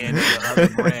at the end of the other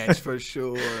branch for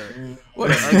sure.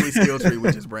 What an ugly skill tree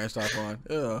we just branched off on.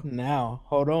 Ugh. Now,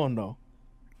 hold on though.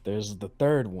 There's the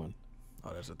third one.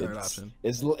 Oh, there's a third option.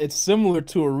 It's similar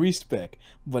to a respec,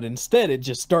 but instead it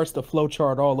just starts the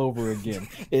flowchart all over again.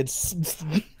 It's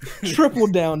triple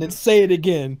down and say it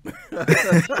again.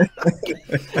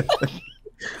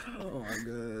 Oh my gosh,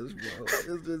 bro!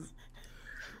 It's just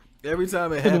every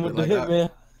time it happens,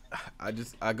 like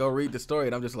I go read the story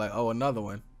and I'm just like, oh, another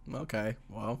one. Okay,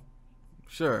 well,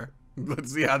 sure.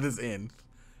 Let's see how this ends.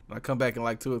 And I come back in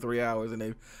like 2 or 3 hours and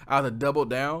they've either doubled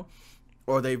down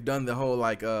or they've done the whole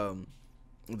like the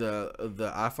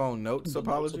iPhone notes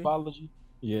apology.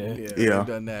 Yeah. They've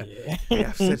done that. Yeah,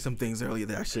 I've said some things earlier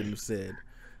that I shouldn't have said.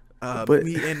 But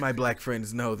me and my black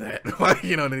friends know that. Like,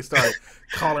 you know, they start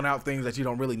calling out things that you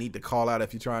don't really need to call out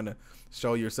if you're trying to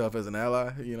show yourself as an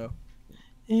ally, you know.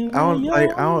 I don't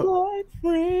like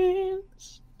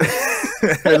friends.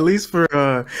 At least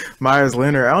for Myers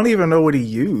Leonard, I don't even know what he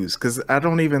used because I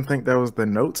don't even think that was the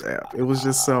Notes app. It was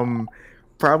just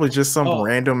probably just some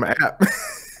random app.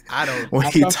 I don't. When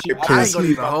he typed I his ain't gonna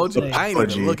even hold you. I ain't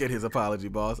apology. even look at his apology,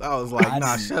 boss. I was like,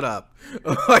 nah, shut up.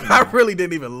 Like I really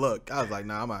didn't even look. I was like,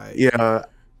 nah, I'm alright. Yeah,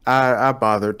 I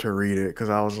bothered to read it because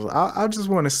I just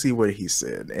want to see what he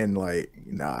said, and like,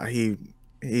 nah, he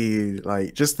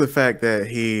like just the fact that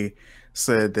he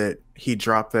said that he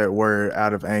dropped that word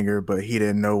out of anger, but he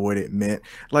didn't know what it meant.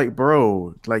 Like,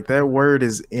 bro, like that word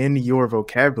is in your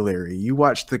vocabulary. You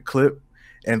watch the clip,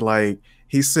 and like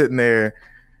he's sitting there,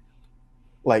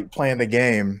 like playing the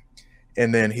game,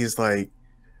 and then he's like,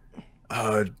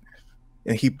 and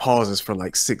he pauses for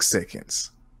like 6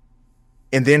 seconds.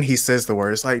 And then he says the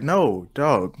word. It's like, no,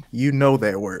 dog, you know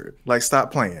that word. Like,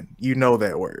 stop playing. You know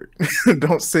that word.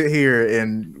 Don't sit here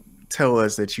and tell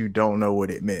us that you don't know what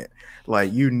it meant.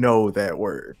 Like, you know that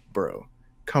word, bro.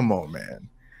 Come on, man.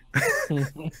 I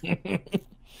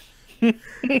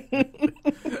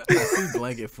see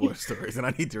Blanket 4 stories, and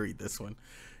I need to read this one.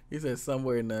 He said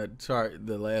somewhere in the chart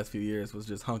the last few years was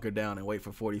just hunker down and wait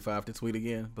for 45 to tweet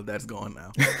again, but that's gone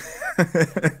now.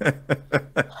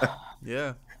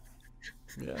 Yeah.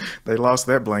 They lost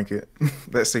that blanket,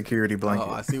 that security blanket.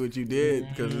 Oh, I see what you did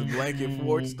because it's Blanket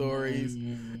 4 stories,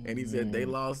 and he said they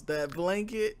lost that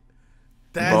blanket.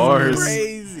 That's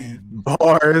crazy.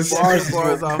 Bars off.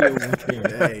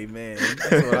 Hey man,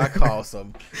 that's what I call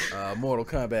some Mortal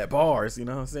Kombat bars. You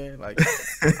know what I'm saying? Like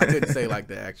I couldn't say like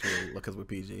the actual because we're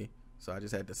PG, so I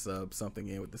just had to sub something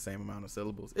in with the same amount of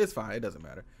syllables. It's fine. It doesn't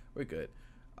matter. We're good.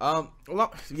 Well,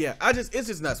 yeah. It's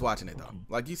just nuts watching it though.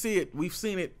 Like you see it, we've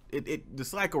seen it. The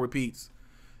cycle repeats,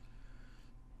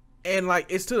 and like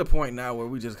it's to the point now where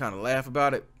we just kind of laugh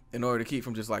about it in order to keep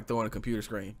from just like throwing a computer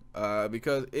screen,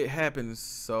 because it happens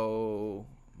so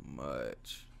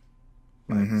much,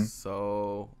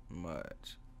 so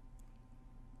much.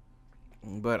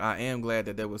 But I am glad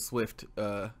that there was swift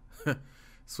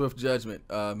judgment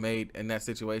made in that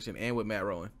situation and with Matt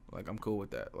Rowan. Like I'm cool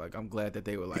with that. Like I'm glad that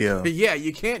they were like, yeah,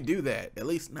 you can't do that. At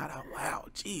least not out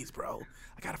loud. Jeez, bro,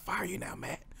 I gotta fire you now,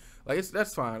 Matt. Like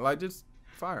that's fine. Like just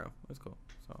fire him. That's cool.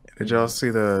 Did y'all see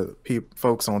the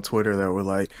folks on Twitter that were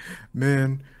like,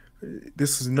 man,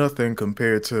 this is nothing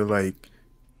compared to like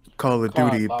Call of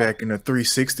Duty back in the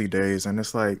 360 days? And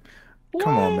it's like,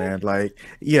 come on, man. Like,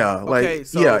 yeah, like, okay,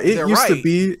 so yeah, it used to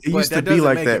be,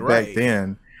 like that back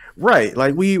then. Right.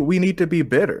 Like we need to be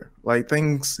better. Like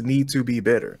things need to be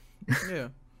better. Yeah.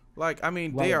 Like, I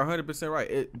mean, they are 100%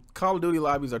 right. Call of Duty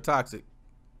lobbies are toxic.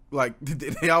 Like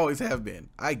they always have been.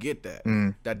 I get that.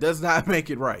 That does not make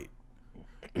it right.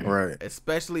 Right.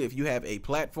 Especially if you have a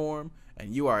platform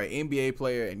and you are an NBA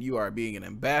player and you are being an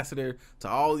ambassador to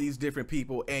all these different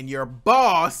people and your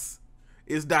boss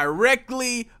is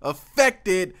directly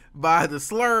affected by the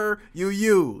slur you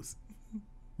use.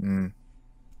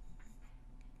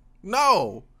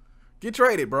 No. Get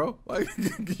traded, bro. Like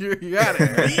you got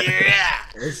it. Yeah.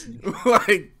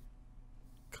 Like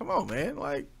come on, man.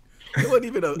 Like there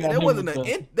wasn't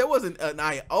an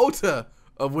iota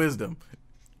of wisdom.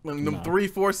 In them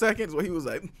 3-4 seconds where he was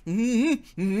like, come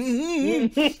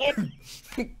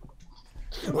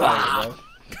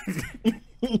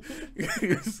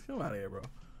out of here, bro.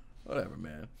 Whatever,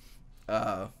 man.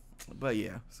 But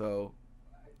yeah, so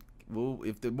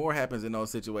if the more happens in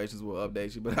those situations, we'll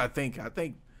update you. But I think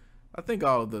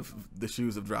all of the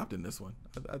shoes have dropped in this one.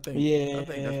 I think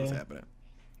that's what's happening.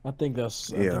 I think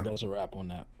that's a wrap on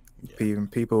that. Yeah.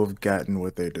 People have gotten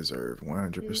what they deserve,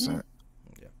 100%.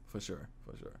 Yeah, for sure.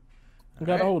 You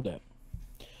gotta hold that.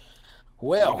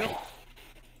 Well,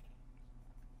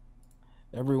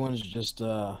 everyone's just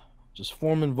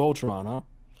forming Voltron, huh?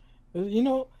 You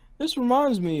know, this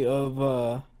reminds me of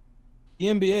the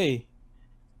NBA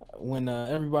when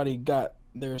everybody got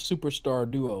their superstar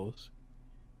duos,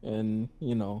 and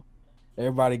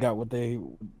everybody got what they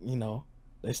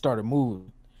started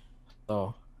moving.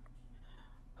 So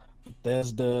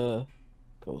Bethesda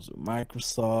goes with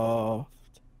Microsoft,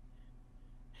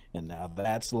 and now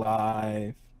that's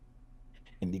live.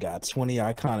 And you got 20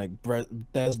 iconic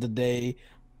Bethesda Day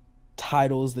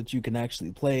titles that you can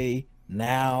actually play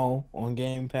now on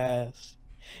Game Pass.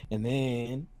 And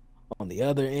then on the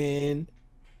other end,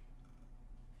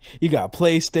 you got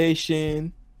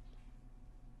PlayStation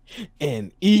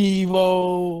and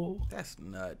Evo. That's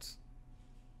nuts.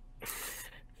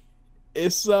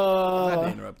 It's not to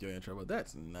interrupt your intro, but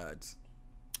that's nuts.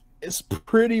 It's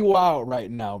pretty wild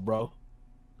right now, bro.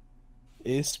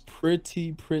 It's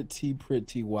pretty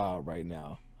wild right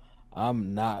now.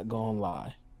 I'm not gonna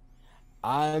lie.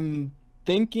 I'm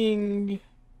thinking.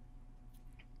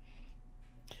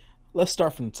 Let's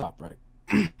start from the top, right?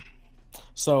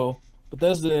 So,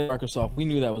 Bethesda and Microsoft, we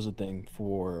knew that was a thing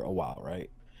for a while,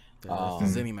 right?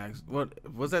 ZeniMax. What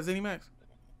was that? ZeniMax?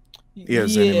 Yeah,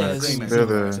 ZeniMax.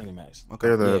 ZeniMax.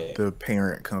 They're the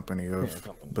parent company of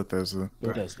Bethesda.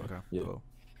 Bethesda. Okay. Yeah. Cool.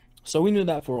 So we knew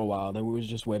that for a while. That we was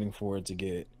just waiting for it to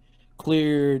get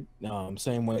cleared.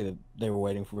 Same way that they were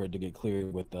waiting for it to get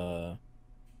cleared with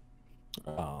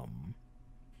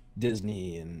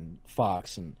Disney and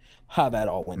Fox and how that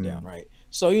all went down, right?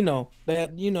 So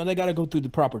they got to go through the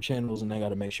proper channels and they got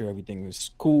to make sure everything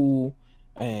is cool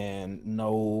and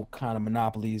no kind of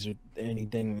monopolies or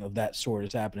anything of that sort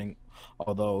is happening.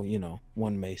 Although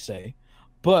one may say,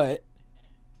 but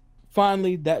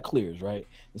finally that clears, right?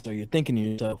 And so you're thinking to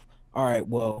yourself, all right,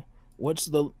 well, what's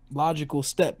the logical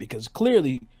step? Because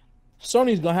clearly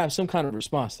Sony's gonna have some kind of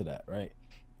response to that, right?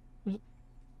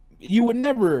 You would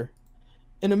never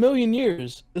in a million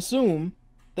years assume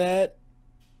that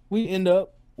we end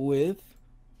up with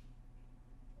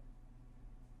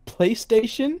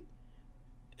PlayStation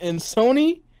and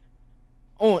Sony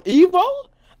on Evo.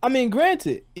 I mean,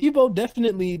 granted, Evo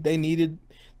definitely they needed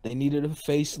a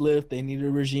facelift, they needed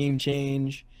a regime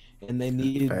change, and they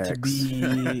needed to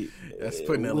be. That's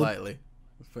putting it lightly.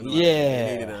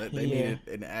 Yeah, they needed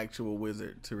an actual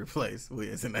wizard to replace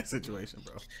Wiz in that situation,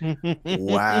 bro.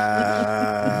 Wow.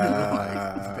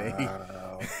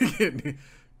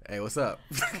 Hey, what's up?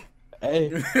 Hey,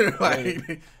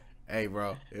 hey,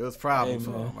 bro, it was problems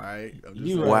for him, right?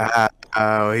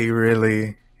 Wow, he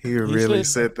really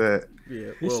said that.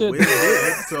 Yeah, well, Wiz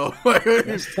did, so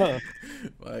that's tough.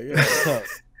 That's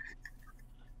tough.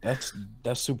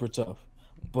 That's super tough.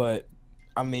 But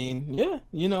I mean,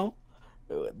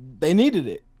 they needed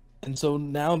it. And so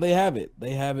now they have it.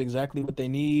 They have exactly what they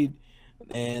need.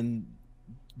 And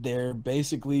they're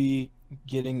basically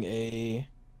getting a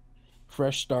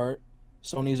fresh start.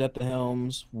 Sony's at the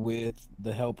helms with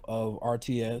the help of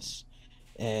RTS.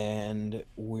 And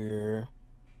we're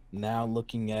now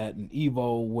looking at an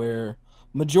Evo where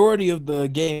majority of the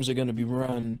games are going to be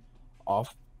run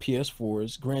off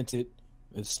PS4s. Granted,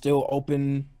 it's still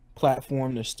open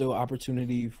platform. There's still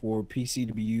opportunity for PC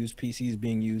to be used. PCs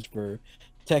being used for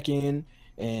Tekken,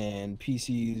 and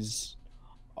PCs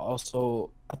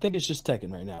also, I think it's just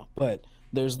Tekken right now, but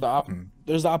there's the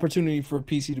opportunity for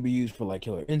PC to be used for like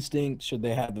Killer Instinct should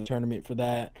they have the tournament for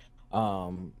that.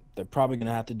 They're probably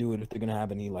gonna have to do it if they're gonna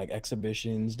have any like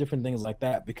exhibitions, different things like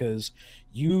that, because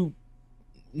you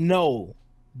know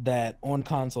that on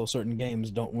console certain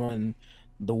games don't run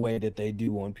the way that they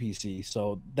do on PC,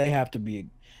 so they have to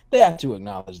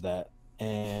acknowledge that.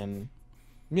 And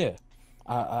yeah,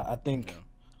 I think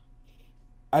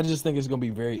I just think it's gonna be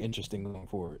very interesting going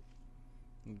forward.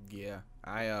 Yeah,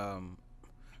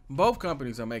 both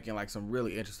companies are making like some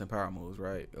really interesting power moves,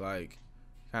 right? Like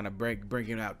kind of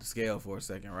bringing out the scale for a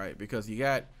second, right? Because you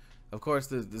got, of course,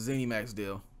 the ZeniMax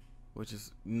deal, which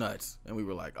is nuts, and we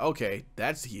were like, okay,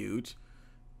 that's huge,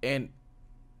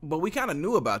 but we kind of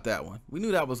knew about that one. We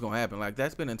knew that was gonna happen. Like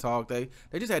that's been in talk. They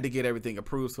just had to get everything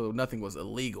approved so nothing was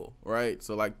illegal, right?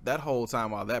 So like that whole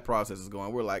time while that process is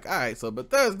going, we're like, all right, so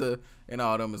Bethesda and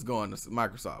all them is going to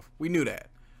Microsoft. We knew that.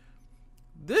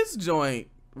 This joint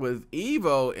with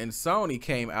Evo and Sony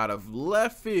came out of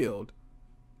left field.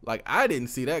 Like I didn't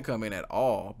see that coming at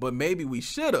all, but maybe we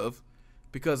should have,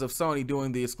 because of Sony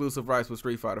doing the exclusive rights with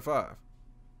Street Fighter V.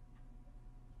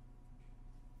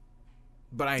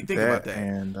 But I ain't think about that.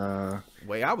 And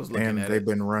way I was looking at it. And they've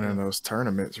been running those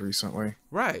tournaments recently.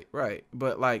 Right.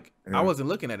 But like, I wasn't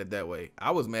looking at it that way.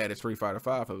 I was mad at Street Fighter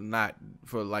V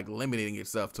for like limiting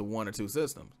itself to 1 or 2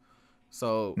 systems.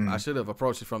 So I should have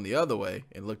approached it from the other way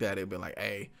and looked at it and been like,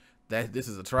 hey, this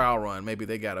is a trial run. Maybe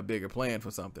they got a bigger plan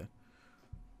for something.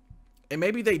 And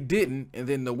maybe they didn't. And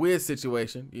then the Wiz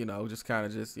situation, just kind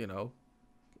of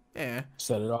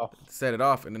set it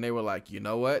off. And then they were like, you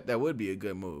know what? That would be a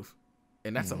good move.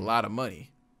 And that's a lot of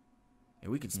money.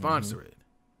 And we can sponsor it.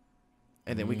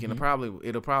 And then we can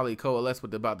it'll probably coalesce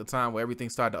with about the time where everything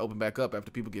started to open back up after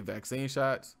people get vaccine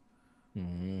shots.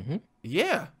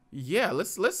 Yeah.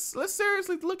 Let's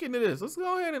seriously look into this. Let's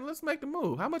go ahead and let's make the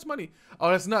move. How much money? Oh,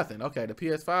 that's nothing. Okay, the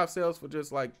PS5 sales for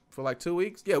just for 2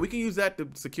 weeks. Yeah, we can use that to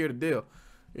secure the deal.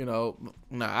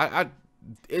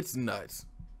 It's nuts.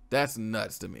 That's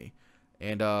nuts to me.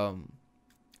 And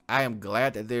I am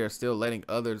glad that they're still letting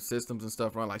other systems and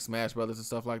stuff run, like Smash Brothers and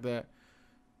stuff like that.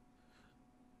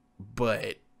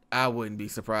 But I wouldn't be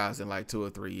surprised in 2 or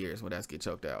 3 years when that's get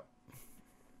choked out.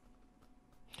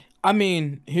 I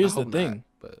mean, here's the thing.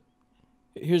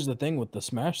 Here's the thing with the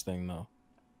Smash thing, though.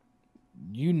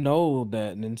 You know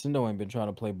that Nintendo ain't been trying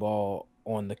to play ball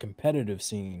on the competitive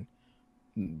scene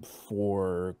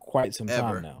for quite some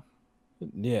time now.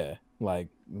 Yeah,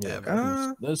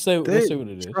 let's say what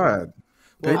it is. Tried.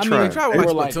 They tried with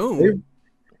Splatoon.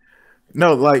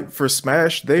 No, for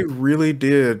Smash, they really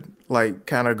did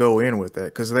kind of go in with that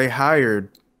because they hired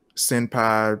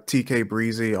Senpai, TK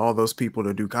Breezy, all those people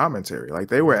to do commentary.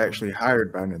 They were actually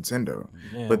hired by Nintendo.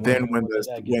 Yeah, but then when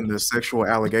the sexual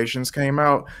allegations came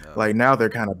out, now they're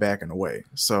kind of backing away.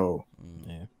 So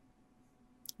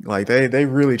they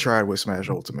really tried with Smash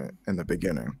Ultimate in the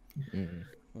beginning.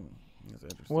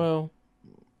 Well,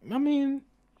 I mean,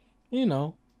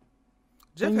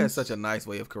 Jeff has such a nice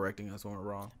way of correcting us when we're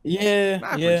wrong. Yeah,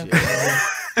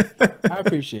 I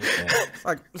appreciate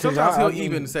that. Sometimes he'll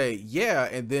even say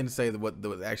and then say what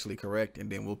was actually correct, and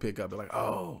then we'll pick up and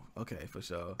oh, okay, for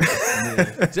sure.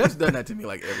 Jeff's done that to me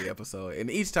every episode, and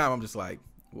each time I'm just like,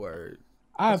 word.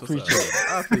 I appreciate it.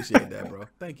 I appreciate that, bro.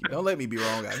 Thank you. Don't let me be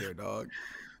wrong out here, dog.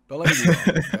 Don't let me be wrong.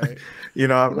 Right?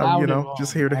 I'm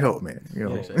just here to help, man. I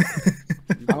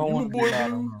don't want to be loud.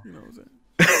 You know what I'm saying?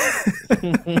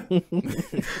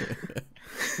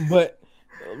 But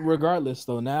regardless,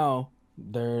 though, now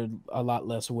they're a lot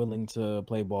less willing to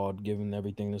play ball given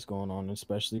everything that's going on,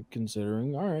 especially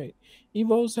considering, all right,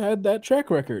 Evo's had that track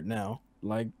record now.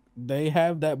 They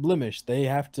have that blemish. They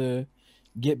have to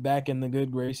get back in the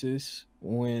good graces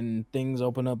when things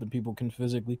open up and people can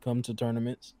physically come to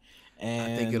tournaments.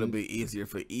 And I think it'll be easier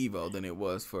for Evo than it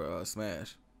was for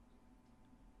Smash.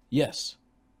 Yes.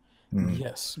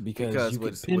 Yes, because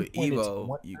with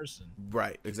Evo,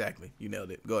 right? Exactly, you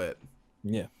nailed it. Go ahead.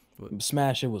 Yeah,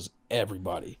 Smash. It was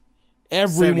everybody.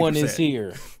 Everyone 70%. Is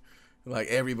here.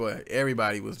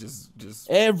 everybody was just.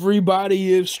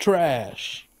 Everybody is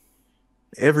trash.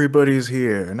 Everybody's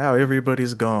here now.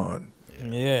 Everybody's gone.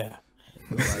 Yeah.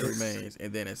 Nobody remains,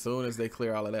 and then as soon as they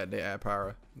clear all of that, they add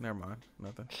Pyra. Never mind,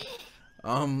 nothing.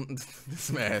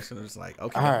 Smash, and it's okay, all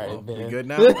right, we good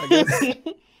now. I guess.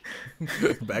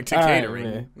 Back to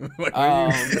catering.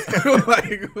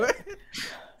 Right, what?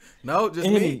 No, just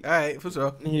me. All right, for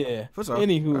sure. Yeah, for sure.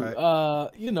 Anywho,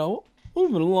 right.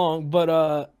 Moving along,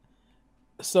 but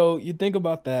so you think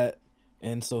about that,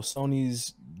 and so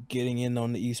Sony's getting in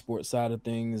on the esports side of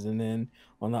things, and then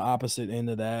on the opposite end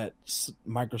of that,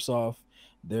 Microsoft,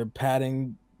 they're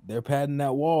padding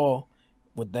that wall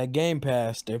with that Game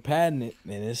Pass. They're padding it,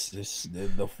 and it's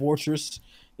the fortress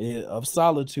of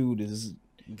solitude is.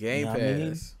 Game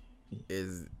Pass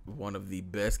is one of the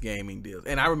best gaming deals.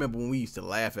 And I remember when we used to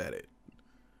laugh at it.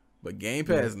 But Game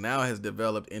Pass now has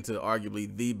developed into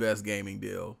arguably the best gaming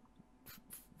deal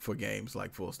for games,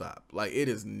 full stop. It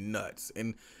is nuts.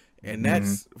 And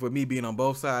that's for me being on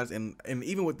both sides. And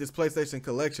even with this PlayStation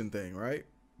Collection thing, right?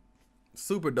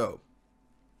 Super dope.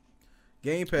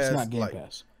 Game Pass. It's not Game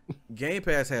Pass. Game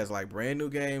Pass has brand new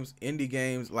games, indie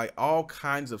games, all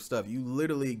kinds of stuff. You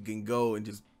literally can go and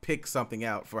just pick something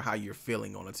out for how you're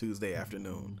feeling on a Tuesday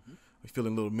afternoon. You're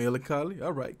feeling a little melancholy?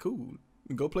 All right, cool.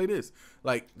 Go play this.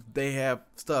 They have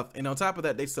stuff. And on top of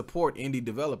that, they support indie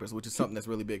developers, which is something that's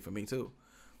really big for me too.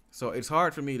 So it's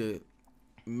hard for me to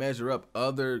measure up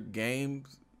other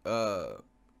games,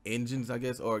 engines, I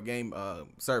guess, or game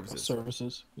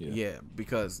services. Yeah,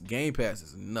 because Game Pass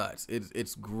is nuts.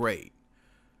 It's great.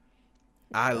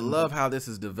 I love how this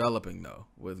is developing though,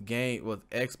 with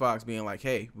Xbox being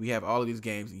hey, we have all of these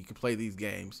games and you can play these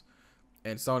games,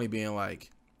 and Sony being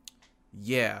like,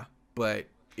 yeah, but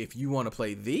if you want to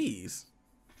play these,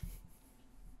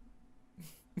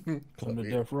 Come to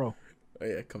death row. Oh,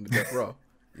 yeah, come to death row.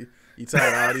 You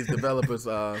tired of all these developers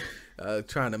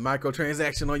trying to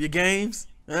microtransaction on your games?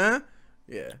 Huh?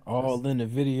 Yeah. All in the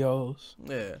videos.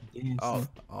 Yeah. Dancing.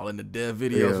 All in the dev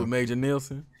videos with Major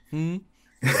Nielsen.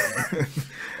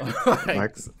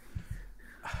 Like,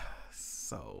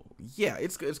 so yeah,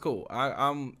 it's cool.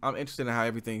 I'm interested in how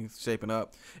everything's shaping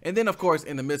up. And then of course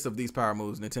in the midst of these power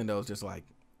moves, Nintendo's just like,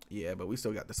 yeah, but we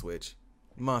still got the Switch.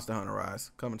 Monster Hunter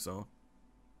Rise coming soon.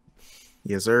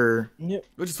 yes, sir. Yep.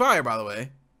 Which is fire, by the way.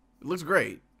 It looks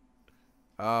great.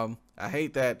 I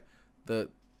hate that the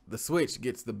Switch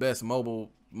gets the best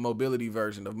mobility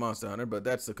version of Monster Hunter, but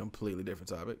that's a completely different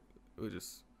topic.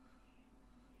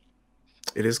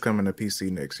 It is coming to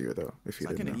PC next year, though. If you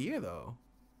It's like didn't in know. a year though,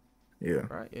 Yeah,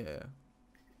 right? Yeah.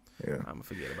 I'm gonna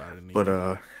forget about it. In a but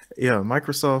year. yeah,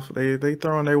 Microsoft they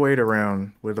throwing their weight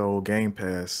around with old Game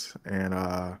Pass, and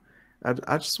I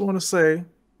just want to say,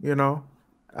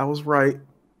 I was right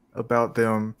about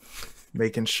them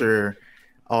making sure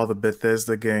all the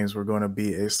Bethesda games were going to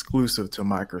be exclusive to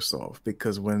Microsoft,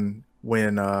 because when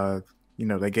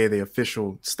they gave the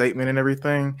official statement and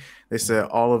everything, they said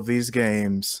all of these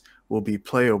games will be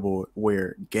playable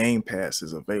where Game Pass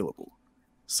is available.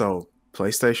 So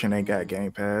PlayStation ain't got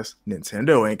Game Pass,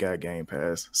 Nintendo ain't got Game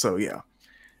Pass. So yeah,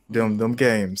 them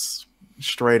games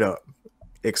straight up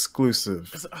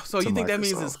exclusive. So you think Microsoft. that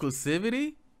means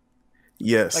exclusivity?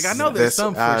 Yes. Like I know there's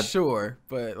some for sure,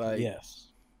 but like yes.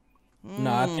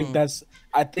 No, I think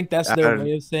that's their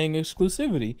way of saying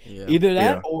exclusivity. Yeah. Either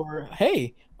that or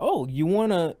hey, you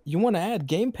wanna add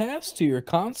Game Pass to your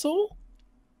console?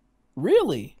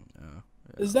 Really?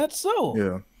 Is that so?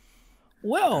 Yeah.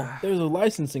 Well, there's a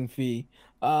licensing fee.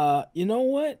 You know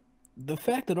what? The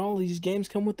fact that all these games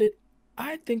come with it,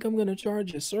 I think I'm gonna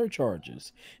charge you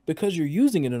surcharges because you're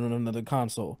using it on another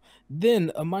console,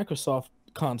 then a Microsoft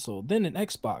console, then an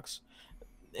Xbox.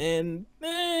 And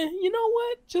you know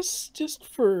what? Just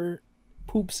for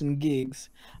poops and gigs,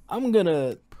 I'm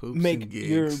gonna make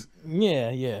your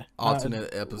alternate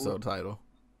episode title.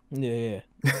 Yeah.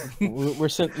 we're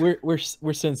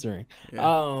censoring.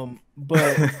 Yeah.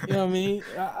 But you know what I mean?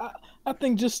 I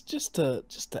think just to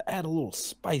add a little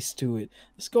spice to it,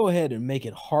 let's go ahead and make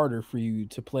it harder for you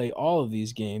to play all of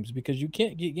these games because you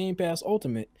can't get Game Pass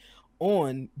Ultimate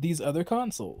on these other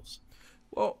consoles.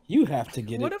 Well, you have to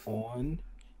get it on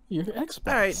your Xbox.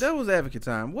 All right, devil's advocate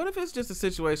time. What if it's just a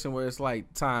situation where it's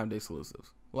like timed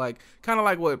exclusives, like kind of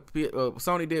like what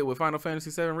Sony did with Final Fantasy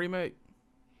VII Remake?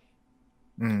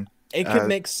 It could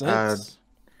make sense.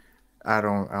 I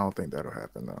don't think that'll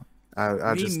happen though.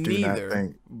 I just do not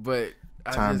think. But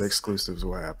timed exclusives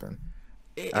will happen.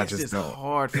 It's just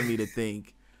hard for me to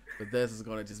think that this is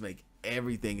gonna just make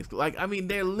everything like. I mean,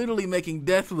 they're literally making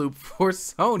Deathloop for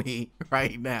Sony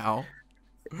right now.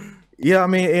 Yeah, I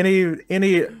mean,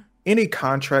 any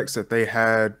contracts that they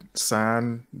had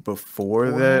signed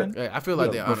before that, I feel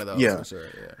like they honor those. Yeah, for sure.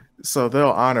 Yeah. So they'll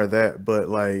honor that, but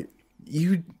like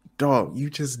you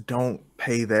just don't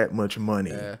pay that much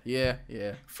money. Yeah.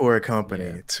 For a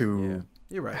company to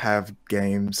You're right. have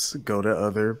games go to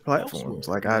other platforms.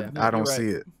 Like I don't see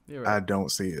it. Right. I don't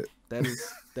see it.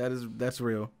 That's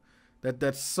real.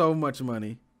 That's so much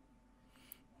money.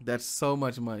 That's so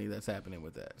much money that's happening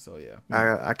with that. So yeah.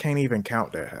 I can't even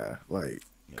count that high. Like,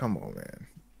 come on, man.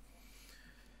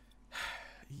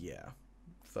 Yeah.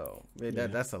 So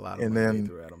that's a lot of and money then, they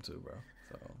threw at them too, bro.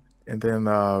 So and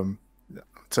then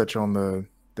touch on the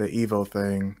Evo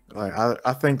thing. Like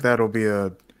I think that'll be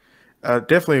a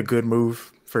definitely a good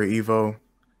move for Evo.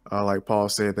 Like Paul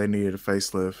said, they needed a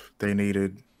facelift. They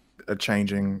needed a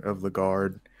changing of the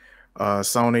guard.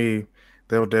 Sony,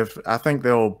 I think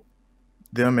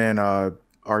them and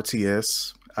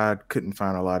RTS. I couldn't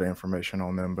find a lot of information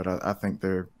on them, but I think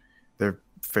they're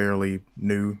fairly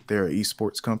new. They're an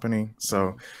esports company,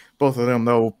 so both of them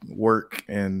they'll work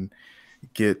and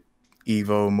get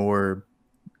Evo more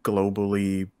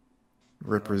globally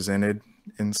represented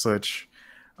and such.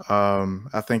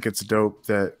 I think it's dope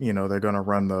that they're gonna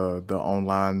run the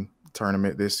online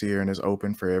tournament this year and it's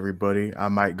open for everybody. I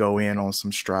might go in on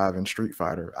some Strive and Street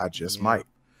Fighter. I just might.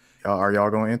 Are y'all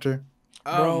gonna enter?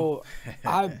 Bro,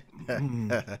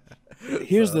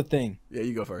 here's the thing. Yeah,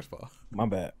 you go first, Paul. My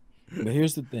bad. But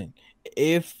here's the thing.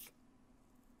 If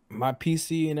my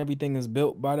PC and everything is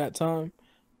built by that time,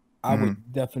 I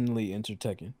would definitely enter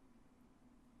Tekken.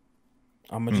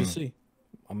 I'm going to just see.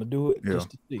 I'm going to do it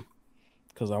just to see.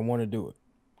 Because I want to do it.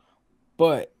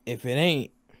 But if it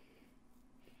ain't,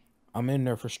 I'm in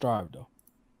there for Strive, though.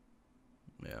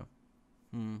 Yeah.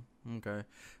 Okay.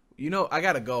 You know, I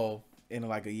got a goal in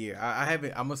like a year. I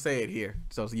haven't. I'm gonna say it here,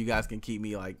 so you guys can keep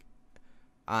me like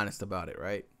honest about it,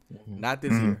 right? Not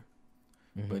this year,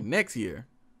 but next year,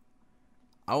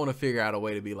 I want to figure out a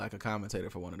way to be like a commentator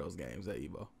for one of those games at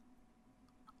Evo.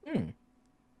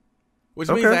 Which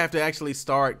means I have to actually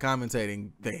start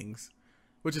commentating things,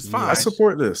 which is fine. I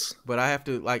support this. But I have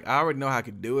to, like, I already know how I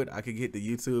could do it. I could get the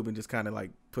YouTube and just kind of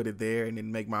like put it there and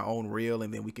then make my own reel.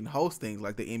 And then we can host things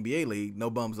like the NBA League, No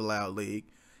Bums Allowed League,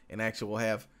 and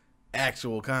have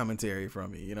actual commentary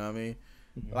from me. You know what I mean?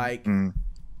 Like,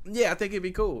 yeah, I think it'd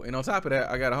be cool. And on top of that,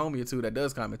 I got a homie or two that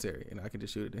does commentary. And I can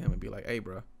just shoot it to him and be like, hey,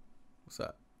 bro, what's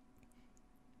up?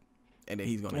 And then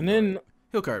he's going to,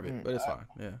 he'll curve it, but it's fine.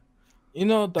 Yeah. You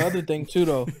know, the other thing too,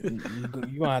 though, you're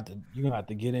gonna have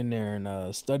to get in there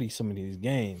and study some of these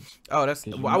games. Oh, that's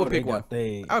I would pick one.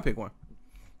 I would pick one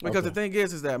because the thing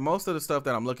is that most of the stuff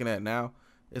that I'm looking at now,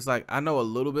 it's like I know a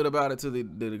little bit about it to the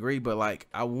degree, but like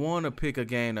I want to pick a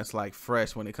game that's like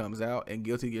fresh when it comes out, and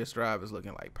Guilty Gear Strive is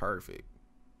looking like perfect.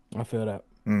 I feel that.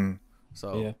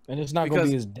 So yeah, and it's not gonna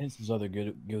be as dense as other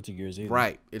Guilty Gears either.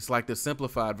 Right, it's like the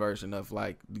simplified version of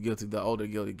like the older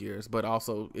Guilty Gears, but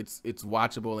also it's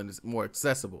watchable and it's more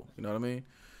accessible. You know what I mean?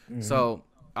 So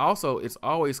also it's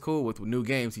always cool with new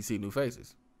games. You see new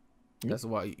faces. That's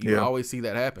why you always see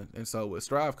that happen. And so with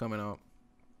Strive coming out,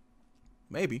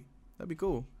 maybe that'd be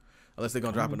cool. Unless they're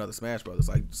gonna drop another Smash Brothers,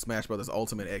 like Smash Brothers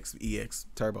Ultimate X EX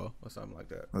Turbo or something like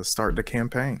that. Let's start the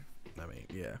campaign. I mean,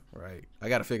 yeah, right. I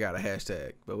got to figure out a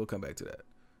hashtag, but we'll come back to that.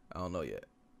 I don't know yet.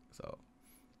 So,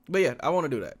 but yeah, I want to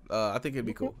do that. I think it'd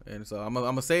be cool. And so I'm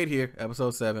gonna say it here,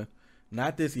 episode 7,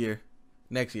 not this year,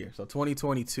 next year. So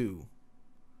 2022,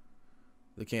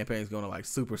 the campaign's gonna like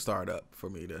super start up for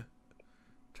me to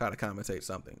try to commentate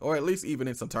something, or at least even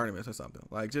in some tournaments or something.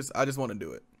 Like I just want to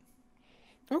do it.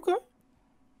 Okay.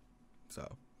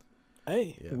 So,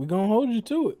 hey, we're gonna hold you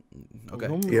to it. Okay.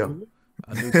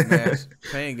 A new Smash.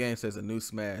 Pain Game says a new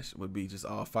Smash would be just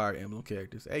all Fire Emblem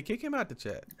characters. Hey, kick him out the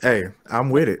chat. Hey, I'm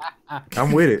with it.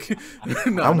 I'm with it.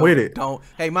 I'm with it. Don't.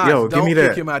 Hey, Miles, don't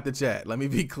kick him out the chat. Let me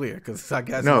be clear, because I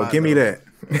got give me that.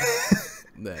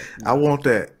 I want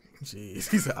that. Jeez,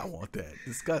 he said I want that.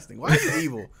 Disgusting. Why are you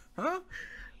evil? Huh?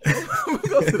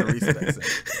 Go to the respect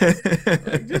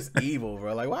section. Like, just evil,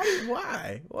 bro. Like,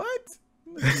 why? What?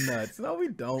 Nuts. No, we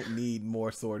don't need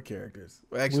more sword characters.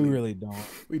 Actually, we really don't.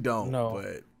 We don't. No,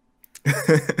 but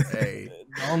hey,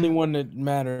 the only one that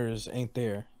matters ain't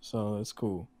there, so it's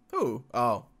cool. Who?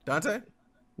 Oh, Dante.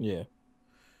 Yeah.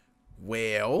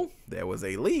 Well, there was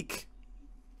a leak,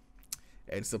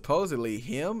 and supposedly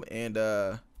him and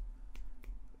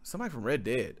somebody from Red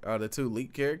Dead are the 2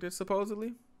 leaked characters,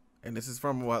 supposedly. And this is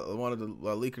from one of the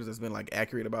leakers that's been like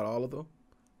accurate about all of them.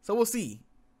 So we'll see.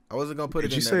 I wasn't gonna put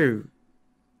it in there. Did you say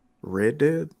Red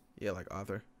Dead? Yeah, like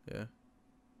Arthur. Yeah.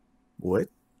 What?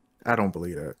 I don't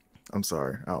believe that. I'm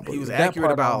sorry. I don't believe he was that.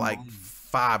 accurate about like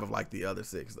 5 of like the other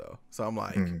 6 though. So I'm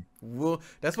like, well,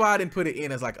 that's why I didn't put it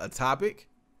in as like a topic.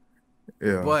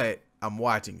 Yeah. But I'm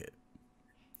watching it.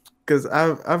 Because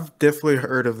I've definitely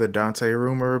heard of the Dante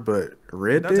rumor, but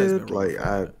Red Dead, like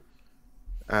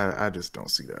I just don't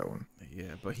see that one.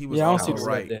 Yeah, but he was also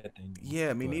right.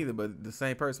 Yeah, me neither. But the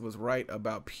same person was right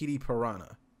about PD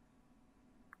Piranha.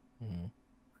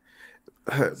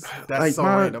 That's like so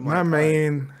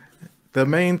random. The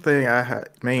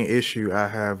main issue I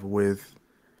have with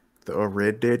a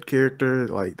Red Dead character,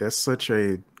 like that's such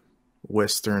a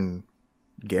Western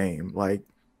game. Like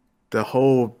the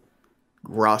whole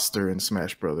roster in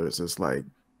Smash Brothers is like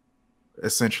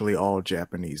essentially all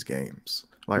Japanese games.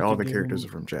 Like all the characters are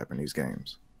from Japanese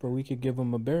games. But we could give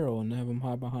him a barrel and have him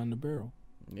hide behind the barrel.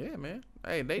 Yeah, man.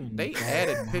 Hey, they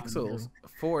added pixels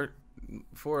for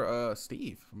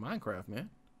Steve from Minecraft, man.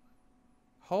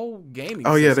 Whole gaming.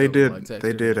 Oh yeah, they did. Like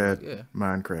they did add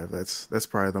Minecraft. That's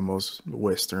probably the most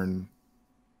Western,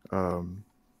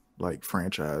 like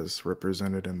franchise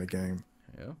represented in the game.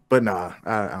 Yeah. But nah,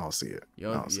 I don't see it. You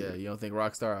don't think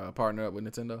Rockstar partnered up with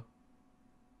Nintendo?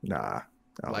 Nah.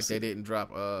 Like they didn't drop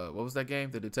what was that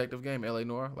game? The detective game, LA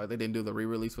Noire? Like they didn't do the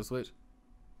re-release for Switch?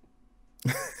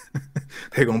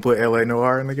 They gonna put LA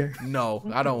Noire in the game? No,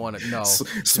 I don't want to. No.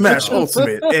 Smash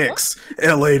Ultimate X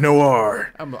LA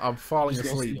Noire. I'm falling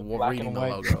asleep reading the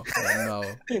logo. No,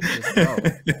 just no.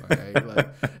 Okay? Like,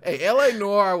 hey, LA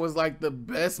Noire was like the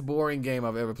best boring game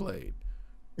I've ever played.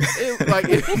 It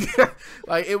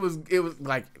was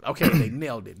like, okay, they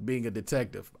nailed it being a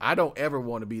detective. I don't ever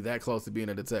want to be that close to being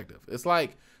a detective. It's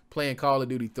like playing Call of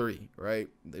Duty 3, right?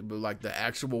 They were like the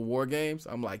actual war games.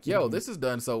 I'm like, yo, this is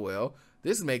done so well.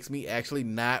 This makes me actually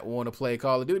not want to play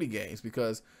Call of Duty games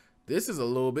because this is a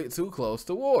little bit too close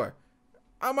to war.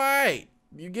 I'm all right.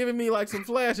 you giving me like some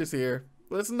flashes here.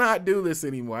 Let's not do this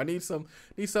anymore. I need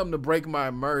something to break my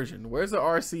immersion. Where's the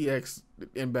RCX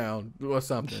inbound or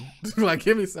something? Like,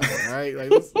 give me something, all right?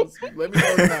 Like, let me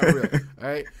know it's not real, all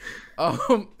right?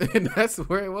 And that's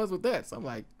where it was with that. So I'm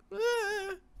like,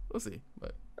 we'll see.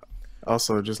 But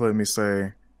also, just let me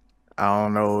say, I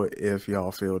don't know if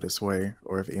y'all feel this way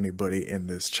or if anybody in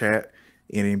this chat,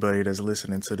 anybody that's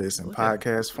listening to this in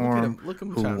podcast form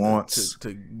who wants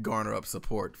to garner up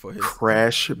support for his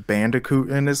Crash Bandicoot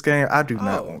in this game. I do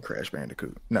not want Crash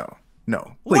Bandicoot. No. Please.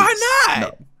 Why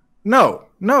not? No.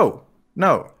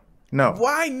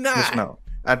 Why not? Just no.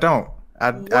 I don't.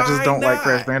 I just don't like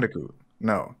Crash Bandicoot.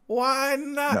 No. Why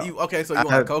not? No. So you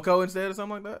want Coco instead or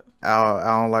something like that?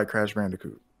 I don't like Crash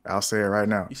Bandicoot. I'll say it right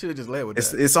now. You should have just led with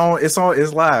that. It's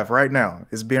live right now.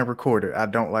 It's being recorded. I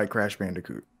don't like Crash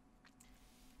Bandicoot.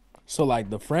 So like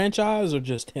the franchise or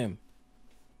just him?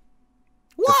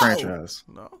 The franchise.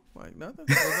 No, like nothing.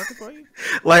 Nothing for you.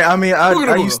 Like I mean,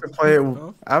 I used to play it.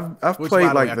 I've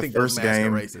played like the first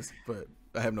game. Racist, but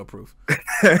I have no proof.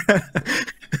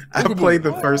 I played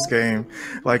the first game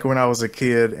like when I was a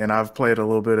kid, and I've played a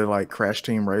little bit of like Crash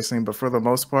Team Racing, but for the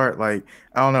most part, like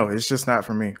I don't know, it's just not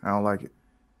for me. I don't like it.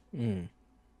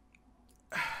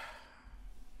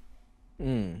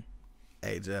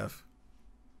 Hey Jeff.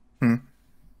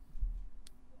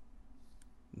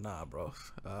 Nah, bro.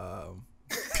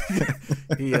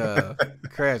 He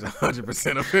crashed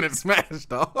 100% of it in Smash,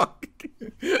 dog.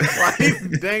 Like,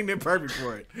 he's dang near perfect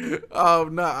for it.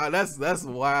 No, that's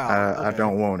wild. I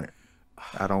don't want it.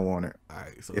 I don't want it. All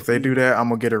right, so if they do that, I'm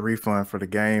gonna get a refund for the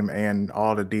game and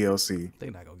all the DLC.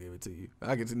 They're not gonna give it to you.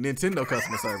 Nintendo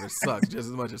customer service sucks just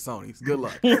as much as Sony's. Good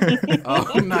luck.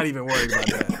 I'm not even worried about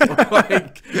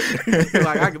that.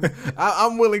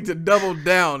 I'm willing to double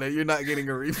down that you're not getting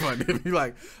a refund. If you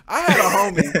like, I had a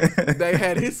homie. They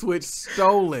had his Switch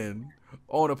stolen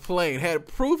on a plane. Had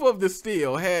proof of the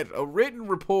steal. Had a written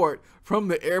report from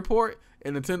the airport,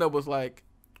 and Nintendo was like,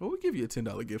 "Well, we'll give you a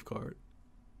 $10 gift card."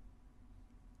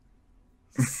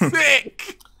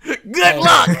 Sick. Good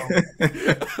luck.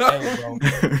 Hey, bro.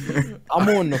 I'm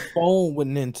on the phone with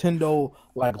Nintendo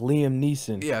like Liam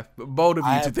Neeson. Yeah, bold of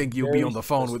you to think you'll be on the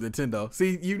phone with Nintendo.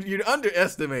 See, you're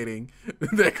underestimating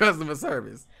their customer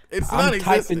service. It's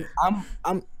non-existent.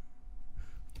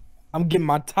 I'm getting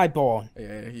my type on.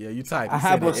 Yeah, you type. I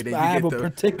have a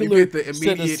particular you get the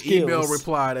immediate set of email skills.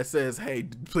 reply that says, "Hey,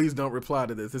 please don't reply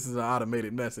to this. This is an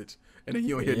automated message." And then you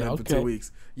don't hear nothing for 2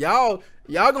 weeks. Y'all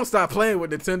gonna stop playing with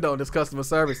Nintendo and this customer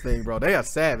service thing, bro. They are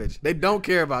savage. They don't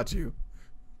care about you.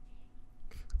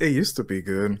 It used to be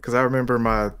good because I remember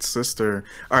my sister.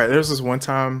 All right, there was this one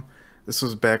time. This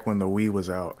was back when the Wii was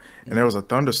out, and there was a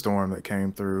thunderstorm that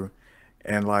came through,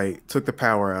 and like took the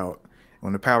power out.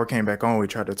 When the power came back on, we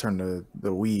tried to turn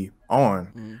the Wii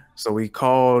on. So we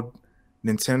called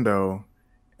Nintendo,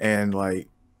 and like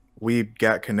we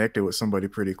got connected with somebody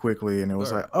pretty quickly, and it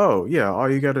was like, oh yeah, all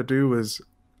you got to do is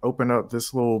open up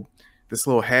this little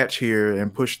hatch here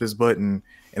and push this button,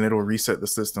 and it'll reset the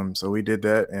system. So we did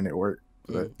that, and it worked.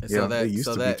 But yeah, it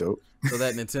used to be dope. So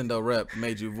that Nintendo rep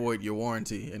made you void your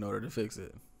warranty in order to fix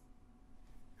it.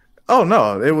 Oh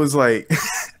no, it was like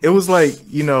those like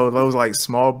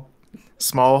small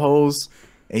holes,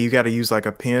 and you got to use like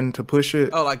a pin to push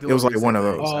it. Oh, like it was like one of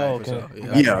those. Oh, okay. Sure.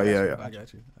 Yeah. I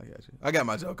got you. I got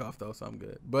my joke off though, so I'm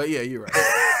good. But yeah, you're right.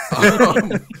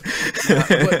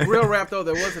 But real rap though,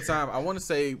 there was a time, I want to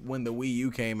say when the Wii U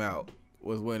came out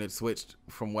was when it switched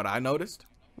from what I noticed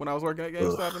when I was working at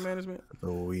GameStop in management. The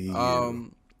Wii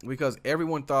U. Because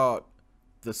everyone thought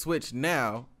the Switch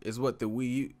now is what the Wii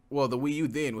U. Well, the Wii U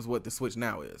then was what the Switch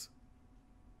now is.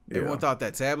 Everyone thought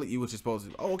that tablet you was just supposed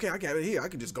to. Oh, okay, I got it here. I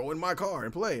can just go in my car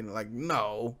and play. And like,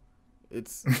 no,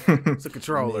 it's a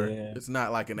controller. Yeah. It's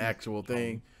not like an actual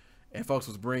thing. And folks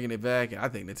was bringing it back, and I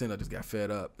think Nintendo just got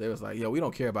fed up. They was like, "Yo, we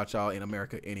don't care about y'all in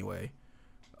America anyway."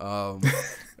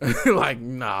 Like,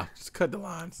 nah, just cut the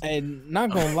lines. And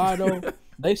not gonna lie though,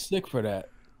 they sick for that.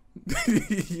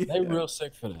 They real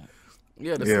sick for that.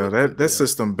 Yeah, that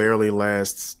system barely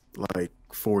lasts like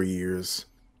 4 years.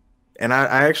 And I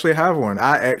actually have one.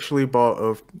 I actually bought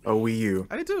a Wii U.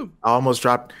 I did too. I almost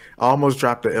dropped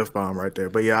the F-bomb right there.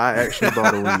 But yeah, I actually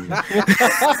bought a Wii U.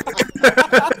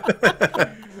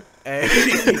 Hey,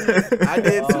 I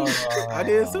did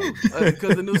too.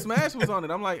 Because the new Smash was on it.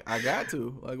 I'm like, I got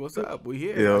to. Like, what's up? We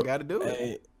here. Yep. I got to do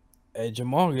it. Hey,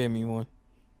 Jamal gave me one.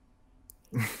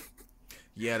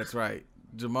 Yeah, that's right.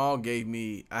 Jamal gave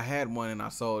me. I had one and I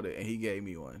sold it, and he gave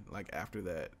me one. Like after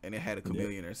that, and it had a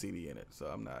Chameleonaire CD in it. So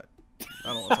I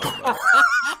don't want to talk about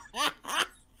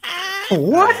it.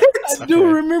 What? I do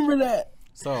remember that.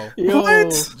 So Yo.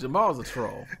 Jamal's a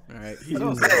troll. All right, he's He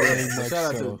also is very much shout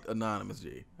out so. to Anonymous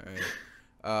G.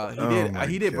 All right, he my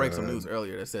did break some God. news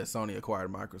earlier that said Sony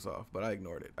acquired Microsoft, but I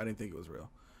ignored it. I didn't think it was real.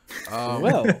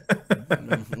 Well,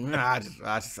 I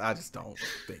just don't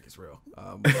think it's real.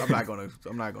 I'm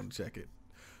not gonna check it.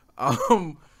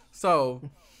 So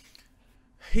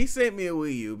he sent me a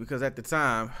Wii U because at the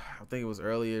time, I think it was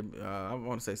earlier. I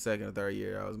want to say second or third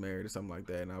year I was married or something like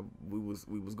that, and we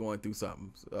was going through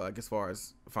something like as far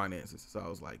as finances. So I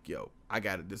was like, "Yo, I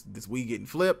got it. This Wii getting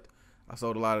flipped. I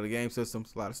sold a lot of the game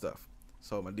systems, a lot of stuff.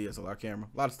 Sold my DSLR camera,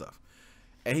 a lot of stuff."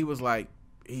 And he was like,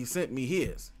 he sent me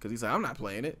his because he said I'm not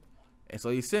playing it, and so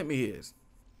he sent me his.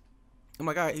 I'm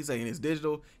like, all right. He's saying it's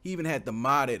digital. He even had the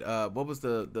modded. What was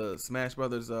the Smash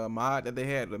Brothers mod that they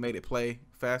had that made it play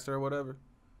faster or whatever?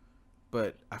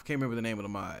 But I can't remember the name of the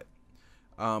mod.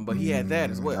 But he had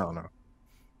that as well. I don't know.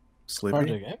 Slippy?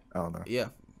 project game. I don't know. Yeah.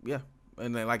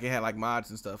 And then like it had like mods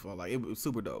and stuff. Like it was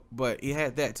super dope. But he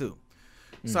had that too.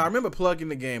 So I remember plugging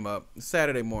the game up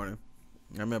Saturday morning.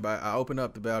 I remember I opened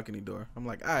up the balcony door. I'm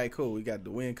like, all right, cool. We got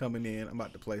the wind coming in. I'm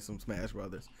about to play some Smash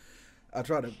Brothers. I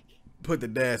try to put the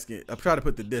disc in.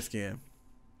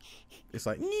 It's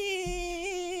like,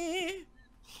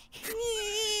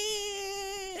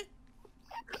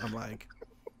 I'm like,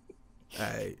 all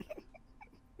right.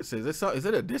 It says, is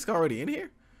it a disc already in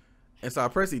here? And so I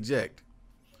press eject.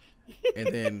 And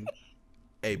then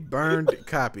a burned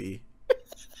copy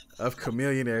of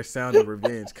Chameleonaire Sound of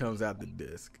Revenge comes out the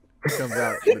disc. Comes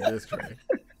out the disc tray.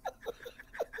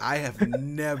 I have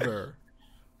never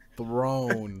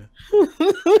thrown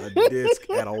a disc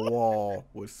at a wall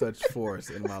with such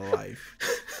force in my life.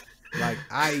 Like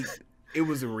it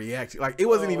was a reaction. Like it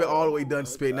wasn't even all the way done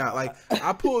spitting out. Like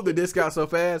I pulled the disc out so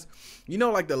fast, you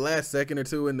know, like the last second or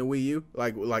two in the Wii U,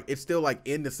 like it's still like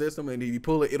in the system, and if you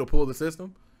pull it, it'll pull the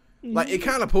system. Like it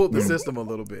kind of pulled the system a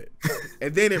little bit,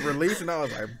 and then it released, and I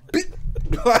was like,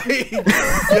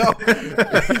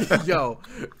 yo,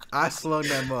 I slung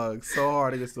that mug so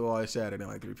hard against the wall it shattered in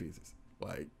like 3 pieces.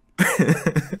 Like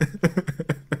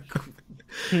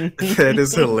That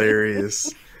is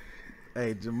hilarious.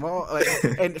 Hey, Jamal, like,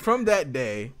 and from that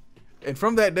day,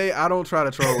 I don't try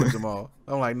to troll with Jamal.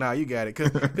 I'm like, nah, you got it,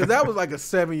 cause that was like a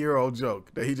 7-year-old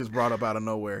joke that he just brought up out of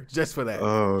nowhere, just for that,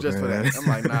 for that. I'm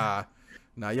like,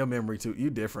 nah, your memory too, you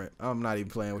different. I'm not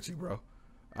even playing with you, bro.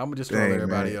 I'm just trolling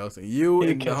everybody else, and you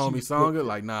and the homie Songa,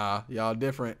 like, nah, y'all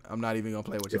different. I'm not even gonna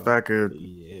play with y'all. If I could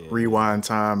rewind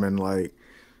time and like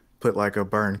put like a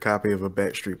burned copy of a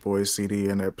Backstreet Boys CD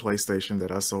in that PlayStation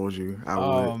that I sold you, I would.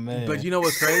 Oh man! But you know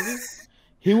what's crazy?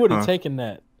 He would have taken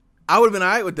that. I would have been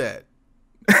alright with that.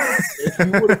 If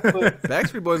you would have put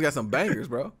Backstreet Boys got some bangers,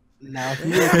 bro. now, if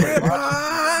you would have put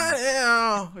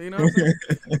you know what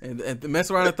I'm saying? and mess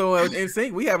around and throw it in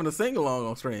sync. We having a sing along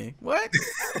on stream. What?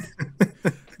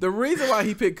 The reason why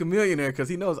he picked Chameleonaire because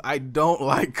he knows I don't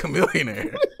like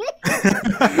Chameleonaire.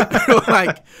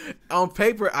 Like on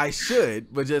paper I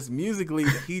should, but just musically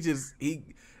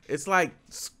it's like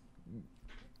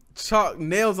chalk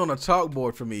nails on a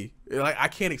chalkboard for me. Like I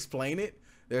can't explain it.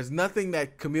 There's nothing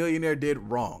that Chameleonaire did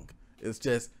wrong. It's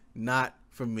just not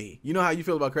for me. You know how you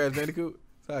feel about Crash Bandicoot?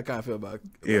 That's how I kind of feel about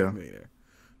Chameleonaire.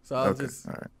 So I was just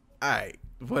all right,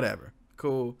 whatever,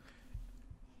 cool.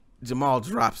 Jamal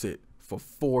drops it for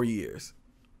 4 years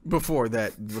before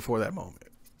that moment,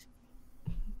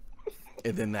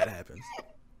 and then that happens.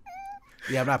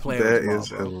 Yeah, I'm not playing with Jamal,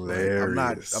 bro.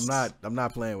 Hilarious. I'm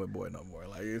not playing with boy no more.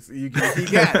 Like he got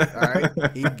it. All right,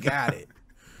 he got it.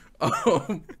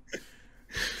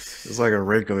 It's like a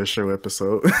regular show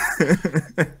episode.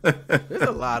 There's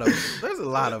a lot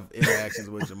of interactions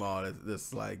with Jamal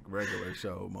that's like regular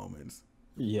show moments.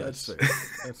 yes,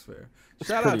 That's fair.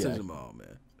 Shout out to Jamal,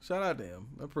 man. Shout out to him.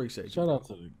 I appreciate you. shout out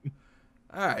to the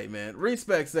All right, man.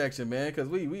 Respect section, man, because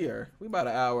we about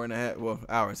an hour and a half, well,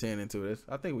 hour and 10 into this.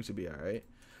 I think we should be all right.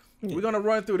 Yeah. We're gonna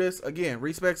run through this again.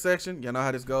 Respect section. Y'all know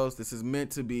how this goes. This is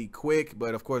meant to be quick,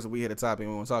 but of course, if we hit a topic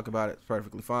and we want to talk about it, it's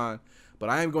perfectly fine. But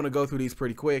I am gonna go through these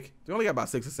pretty quick. We only got about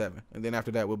 6 or 7, and then after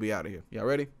that, we'll be out of here. Y'all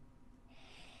ready?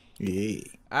 Yeah.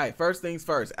 All right. First things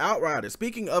first. Outriders.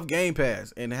 Speaking of Game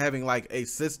Pass and having like a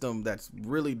system that's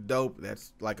really dope,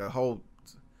 that's like a whole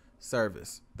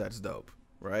service that's dope,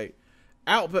 right?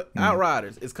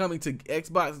 Outriders is coming to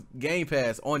Xbox Game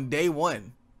Pass on day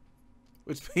 1,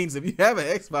 which means if you have an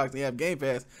Xbox and you have Game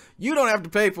Pass, you don't have to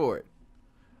pay for it.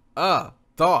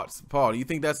 Thoughts, Paul? Do you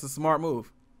think that's a smart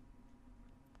move?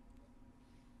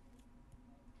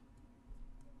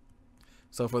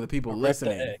 So for the people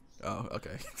listening, oh,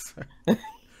 okay.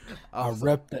 I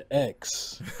rep the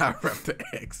X. I rep the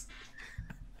X.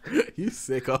 You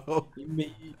sicko.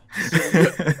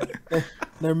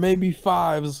 There may be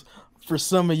fives for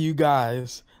some of you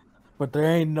guys, but there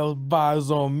ain't no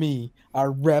fives on me. I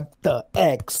rep the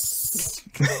X.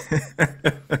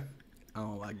 I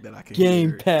don't like that. I can Game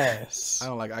hear. Pass. I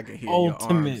don't like. I can hear your arms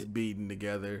Ultimate. beating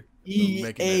together,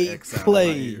 making EA that X sound in my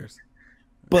Play. ears.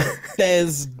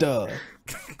 Bethesda.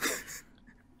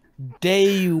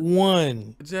 Day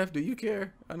one. Jeff, do you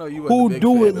care? I know you. Who Big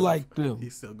do fan it of, like them?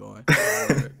 He's still going.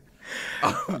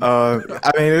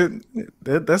 I mean,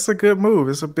 that's a good move.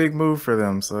 It's a big move for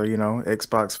them. So, you know,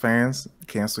 Xbox fans,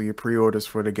 cancel your pre-orders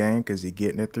for the game because you're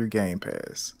getting it through Game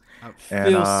Pass.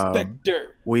 And Phil Spector.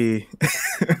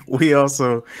 we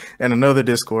also, in another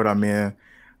Discord I'm in,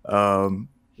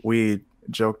 we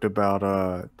joked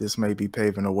about this may be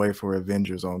paving the way for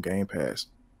Avengers on Game Pass.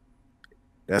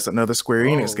 That's another Square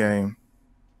Enix game.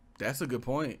 That's a good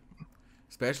point,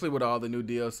 especially with all the new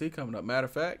DLC coming up. Matter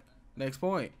of fact, next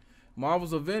point.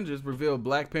 Marvel's Avengers revealed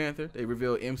Black Panther. They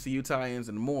revealed MCU tie-ins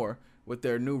and more with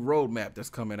their new roadmap that's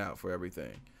coming out for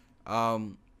everything.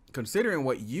 Considering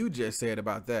what you just said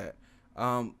about that,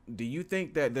 do you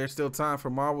think that there's still time for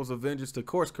Marvel's Avengers to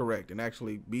course correct and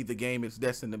actually be the game it's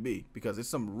destined to be? Because it's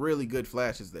some really good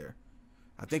flashes there.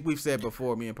 I think we've said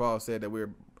before, me and Paul said that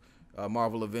we're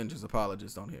Marvel Avengers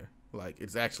apologists on here. Like,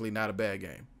 it's actually not a bad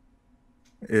game.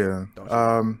 Yeah.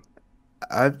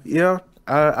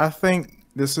 I think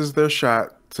this is their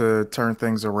shot to turn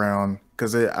things around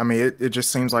because it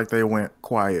just seems like they went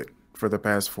quiet for the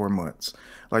past 4 months.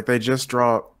 Like they just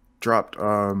dropped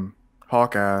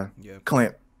Hawkeye,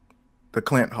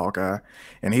 Clint Hawkeye,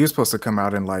 and he was supposed to come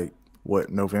out in like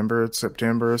November,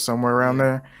 September, somewhere around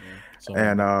there.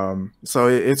 Yeah. And so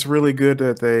it's really good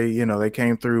that they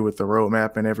came through with the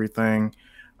roadmap and everything.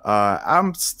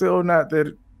 I'm still not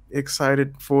that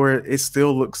excited for it. It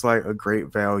still looks like a great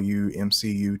value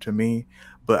MCU to me,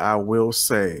 but I will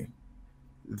say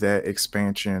that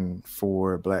expansion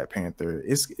for Black Panther,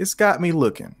 it's got me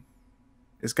looking.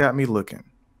 It's got me looking.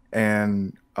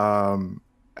 And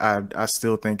I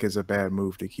still think it's a bad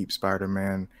move to keep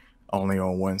Spider-Man only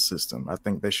on one system. I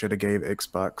think they should have gave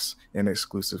Xbox an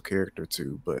exclusive character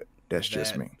too, but that's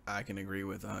just me. I can agree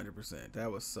with 100%.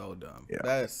 That was so dumb. Yeah.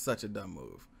 That is such a dumb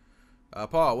move.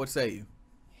 Paul, what say you?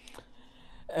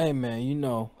 Hey man, I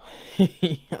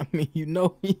mean, you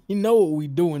know what we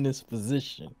do in this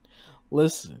position.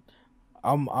 Listen,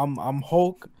 I'm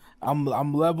Hulk.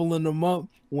 I'm leveling them up.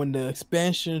 When the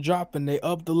expansion drop and they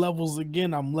up the levels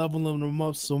again, I'm leveling them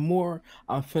up some more.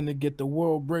 I'm finna get the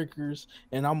World Breakers,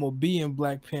 and I'm gonna be in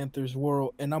Black Panther's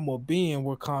world, and I'm gonna be in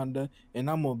Wakanda, and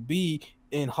I'm gonna be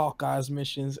in Hawkeye's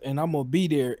missions, and I'm gonna be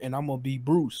there, and I'm gonna be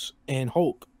Bruce and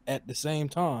Hulk at the same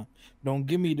time. Don't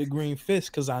give me the green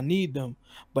fist because I need them,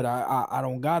 but I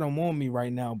don't got them on me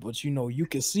right now. But you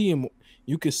can see him.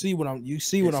 You can see what I'm. You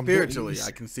see what I'm doing. Spiritually,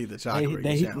 I can see the chakra you're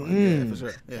channeling. Yeah, for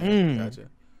sure. Yeah, gotcha.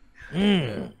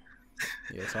 Yeah.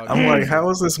 I'm like, how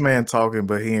is this man talking,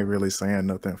 but he ain't really saying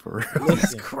nothing for real?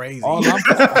 That's crazy.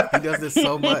 He does this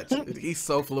so much. He's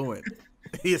so fluent.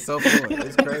 He is so fluent.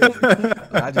 It's crazy.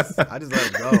 I just let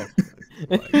it go.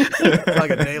 It's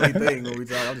like a daily thing when we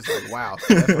talk. I'm just like, wow.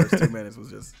 That first 2 minutes was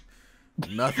just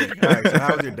nothing. All right, so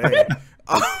how was your day?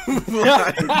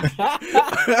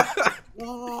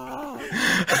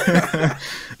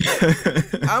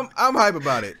 I'm hype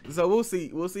about it. So we'll see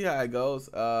how it goes.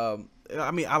 I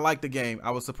mean, I like the game.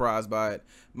 I was surprised by it.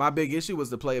 My big issue was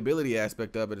the playability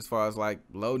aspect of it, as far as like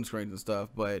loading screens and stuff.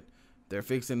 But they're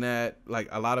fixing that. Like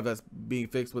a lot of that's being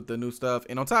fixed with the new stuff.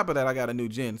 And on top of that, I got a new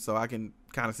gen, so I can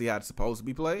kind of see how it's supposed to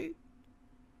be played,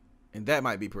 and that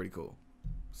might be pretty cool.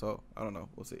 So I don't know.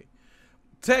 We'll see.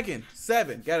 Tekken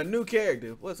 7 got a new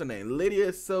character. What's her name?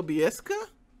 Lydia Sobieska? I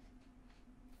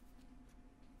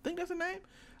think that's her name.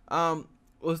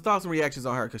 Let's thoughts and reactions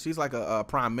on her because she's like a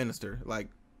prime minister, like,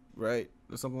 right,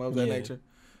 or something of that nature.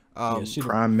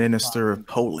 Prime Minister of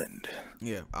Poland.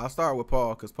 Yeah, I'll start with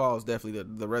Paul because Paul is definitely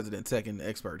the resident Tekken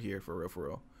expert here for real, for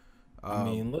real. I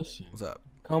mean, listen, what's up?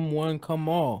 Come one, come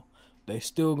all. They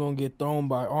still gonna get thrown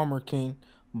by Armor King,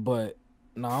 but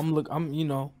I'm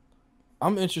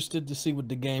interested to see what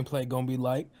the gameplay gonna be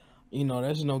like.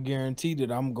 There's no guarantee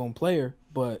that I'm gonna play her,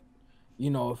 but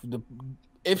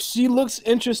if she looks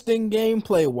interesting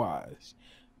gameplay wise,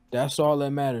 that's all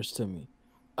that matters to me.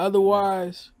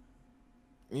 Otherwise,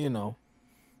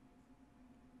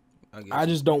 I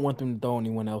just don't want them to throw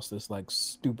anyone else that's like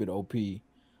stupid OP,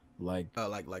 like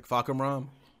Falcon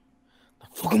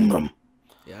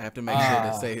Yeah, I have to make sure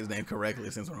to say his name correctly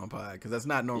since we're on pod, because that's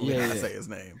not normally how I say his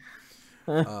name.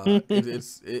 It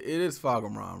is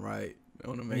Falcon, right? I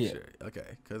want to make sure.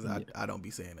 Okay, because I don't be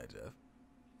saying that, Jeff.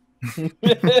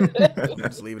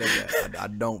 Just leave it at that. I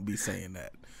don't be saying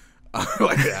that.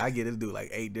 Like, I get to do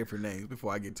like 8 different names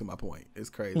before I get to my point. It's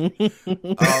crazy.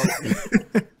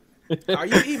 Are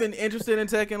you even interested in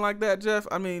Tekken like that, Jeff?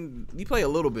 I mean, you play a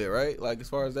little bit, right? Like as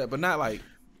far as that, but not like.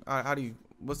 How do you?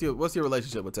 What's your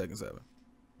relationship with Tekken 7?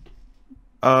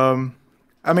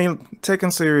 I mean,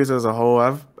 Tekken series as a whole,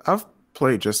 I've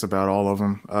played just about all of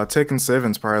them. Tekken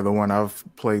 7's probably the one I've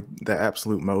played the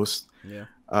absolute most. Yeah.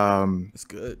 It's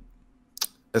good.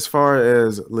 As far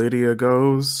as Lydia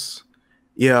goes,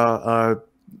 yeah,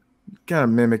 kind of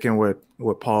mimicking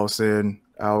what Paul said.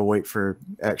 I'll wait for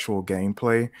actual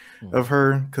gameplay of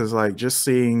her, because like just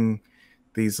seeing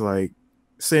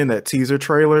that teaser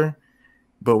trailer,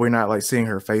 but we're not like seeing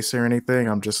her face or anything.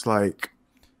 I'm just like,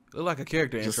 look like a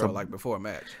character intro, like before a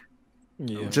match.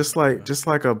 Yeah, just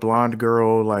like a blonde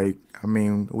girl. Like, I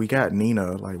mean, we got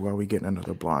Nina. Like, why are we getting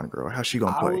another blonde girl? How's she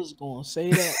gonna play? I was gonna say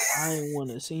that. I ain't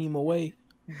want to see him away,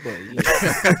 but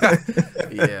yeah.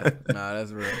 Yeah, nah,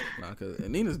 that's real. Nah, cause and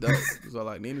Nina's dope. So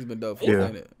like Nina's been dope for a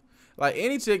minute. Like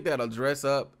any chick that'll dress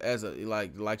up as a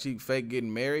like she fake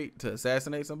getting married to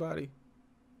assassinate somebody.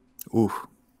 Oof.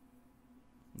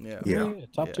 Yeah.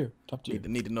 Top tier.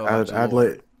 Need to know. I'd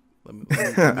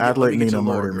let Nina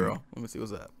murder girl. me. Let me see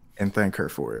what's up. And thank her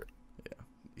for it. Yeah.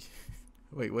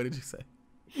 Wait, what did you say?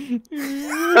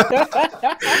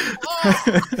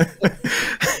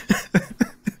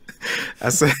 I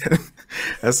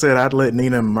said I'd let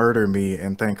Nina murder me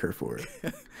and thank her for it.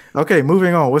 Okay,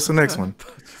 moving on. What's the next one?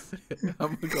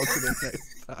 I'm gonna go to the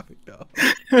next topic though.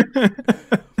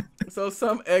 So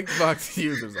some Xbox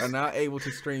users are now able to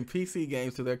stream PC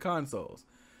games to their consoles,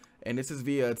 and this is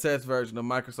via a test version of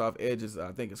Microsoft Edge's,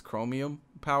 I think it's Chromium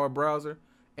power browser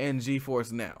and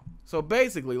GeForce Now. So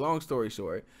basically, long story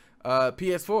short,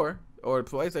 PS4 or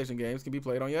PlayStation games can be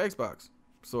played on your Xbox,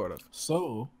 sort of.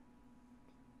 So,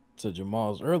 to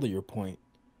Jamal's earlier point,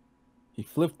 he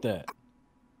flipped that.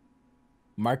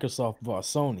 Microsoft bought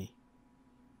Sony.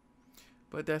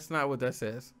 But that's not what that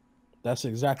says. That's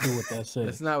exactly what that says.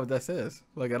 That's not what that says.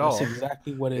 Like at all. That's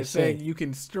exactly what it's saying. You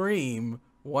can stream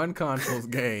one console's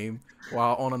game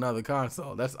while on another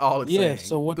console. That's all it's saying. Yeah,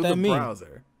 so what through that the mean?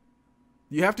 Browser.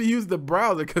 You have to use the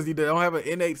browser because you don't have an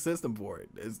innate system for it.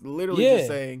 It's literally just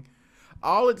saying,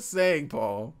 all it's saying,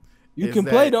 Paul. You can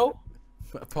play though.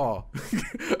 Paul.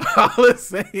 All it's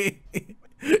saying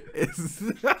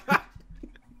is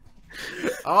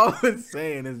all it's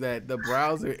saying is that the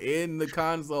browser in the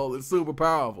console is super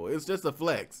powerful. It's just a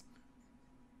flex.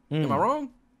 Am I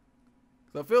wrong?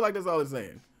 So I feel like that's all it's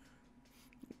saying.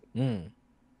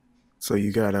 So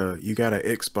you got a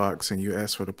Xbox and you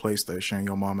asked for the PlayStation.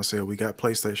 Your mama said we got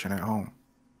PlayStation at home,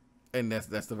 and that's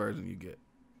the version you get.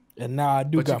 And now I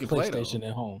do got PlayStation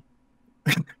at home.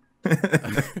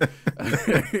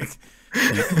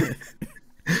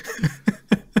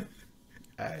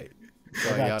 Alright.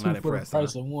 So y'all not impressed. For the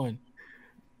price of one.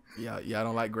 Y'all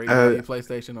don't like great value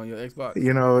PlayStation on your Xbox?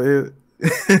 You know,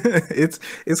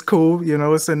 it's cool. You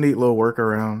know, it's a neat little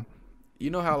workaround. You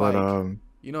know how when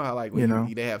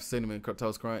they have Cinnamon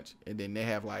Toast Crunch and then they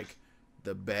have like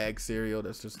the bag cereal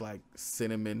that's just like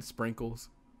cinnamon sprinkles.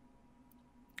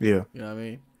 Yeah. You know what I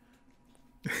mean?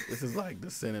 This is like the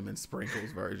cinnamon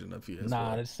sprinkles version of PS4.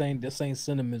 Nah, this ain't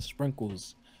cinnamon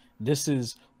sprinkles. This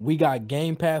is, we got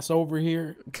Game Pass over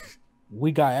here,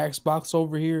 we got Xbox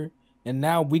over here, and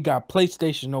now we got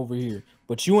PlayStation over here.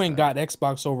 But you ain't got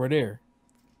Xbox over there.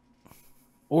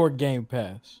 Or Game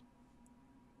Pass.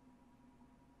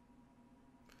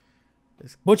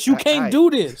 But you can't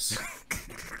do this.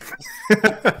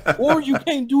 Or you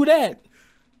can't do that.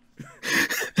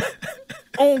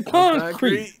 On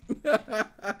concrete. And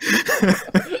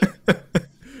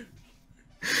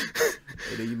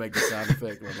then you make the sound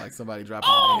effect when like somebody dropping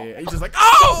on their head. And you're just like,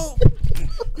 oh!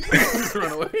 Just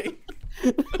run away.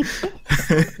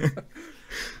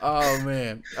 Oh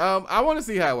man. I want to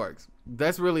see how it works.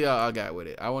 That's really all I got with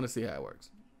it. I want to see how it works.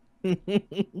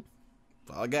 That's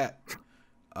all I got.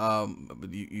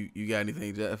 But you got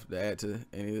anything, Jeff, to add to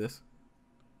any of this?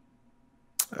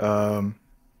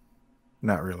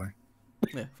 Not really.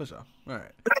 Yeah, for sure. All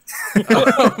right.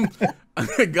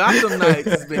 Gotham Knights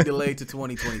has been delayed to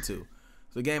 2022.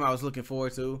 It's a game I was looking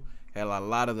forward to. Had a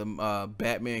lot of the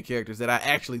Batman characters that I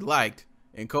actually liked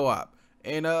in co-op,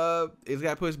 and it's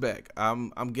got pushed back.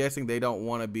 I'm guessing they don't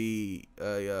want to be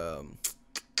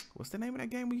what's the name of that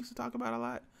game we used to talk about a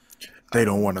lot? They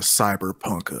don't want to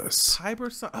cyberpunk us.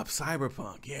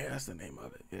 Cyberpunk. Yeah, that's the name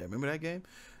of it. Yeah, remember that game?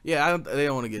 Yeah, they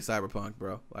don't want to get cyberpunk,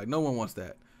 bro. Like no one wants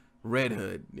that. Red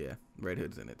Hood, yeah, Red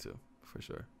Hood's in it too, for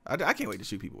sure. I can't wait to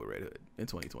shoot people with Red Hood in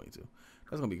 2022.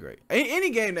 That's gonna be great. Any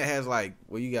game that has like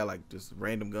where you got like just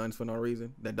random guns for no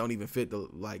reason that don't even fit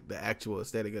the actual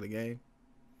aesthetic of the game.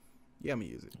 Yeah, I'm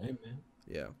gonna use it. Hey man,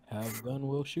 Yeah, have a gun,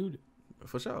 we'll shoot it.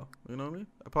 for sure. You know what I mean?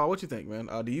 Paul, what you think, man?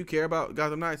 Do you care about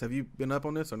Gotham Knights? Have you been up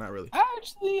on this or not really?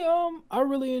 I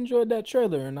really enjoyed that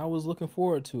trailer, and I was looking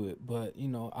forward to it. But you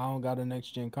know, I don't got a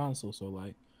next gen console, so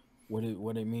like, what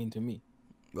it mean to me?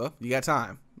 Well, you got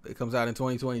time. It comes out in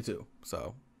 2022,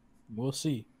 so We'll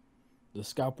see. The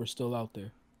scalper's still out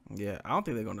there. yeah, I don't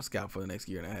think they're gonna scalp for the next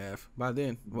year and a half. By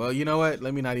then, well, you know what?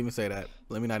 Let me not even say that.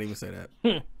 Let me not even say that.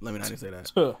 Let me not even say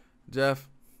that. Jeff.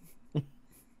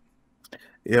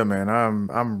 Yeah, man,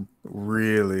 I'm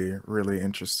really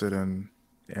interested in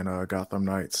Gotham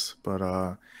Knights,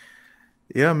 but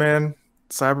yeah, man,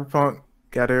 Cyberpunk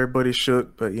got everybody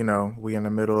shook, but you know, we in the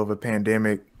middle of a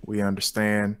pandemic. We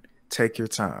understand. Take your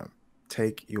time.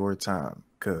 Take your time,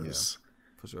 because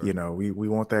For sure. you know we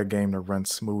want that game to run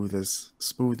smooth as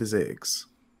eggs.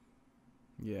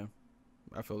 Yeah,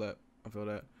 I feel that. I feel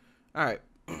that. All right,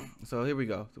 so here we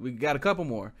go. We got a couple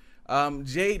more.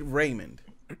 Jade Raymond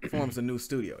forms a new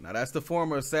studio. Now that's the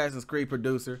former Assassin's Creed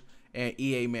producer and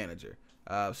EA manager.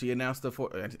 She announced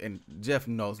and Jeff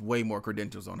knows way more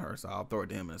credentials on her, so I'll throw it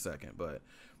to him in a second. But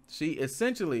she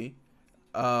essentially,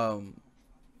 one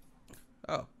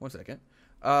second.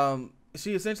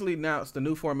 She essentially announced the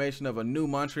new formation of a new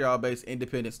Montreal-based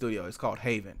independent studio. It's called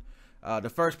Haven. The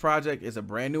first project is a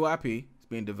brand new IP. It's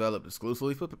being developed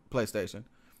exclusively for PlayStation,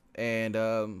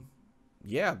 and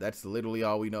yeah, that's literally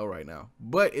all we know right now.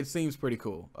 But it seems pretty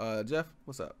cool. Jeff,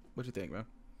 what's up? What you think, man?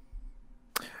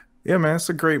 Yeah, man, it's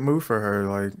a great move for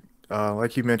her.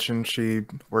 Like you mentioned, she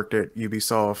worked at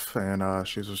Ubisoft, and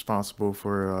she was responsible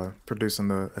for producing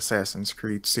the Assassin's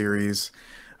Creed series.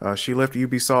 She left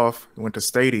Ubisoft, went to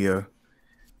Stadia.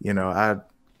 You know, I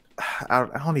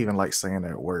don't even like saying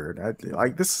that word.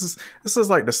 This is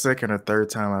like the second or third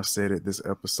time I've said it this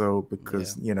episode,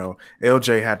 because you know,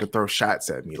 LJ had to throw shots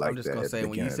at me like I'm just that. gonna say,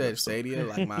 when you said Stadia,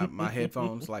 like my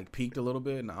headphones like peaked a little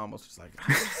bit, and I almost was like,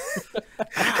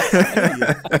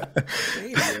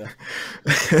 Stadia.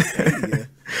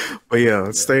 But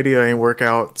yeah, Stadia ain't work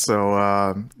out,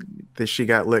 so she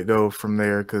got let go from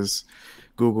there because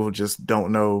Google just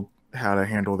don't know how to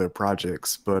handle their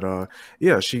projects. But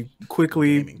yeah, she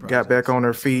quickly got back on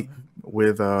her feet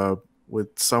with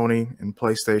Sony and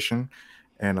PlayStation,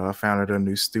 and founded a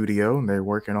new studio, and they're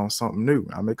working on something new.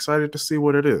 I'm excited to see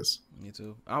what it is. Me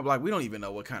too. I'm like, we don't even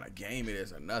know what kind of game it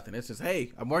is or nothing. It's just,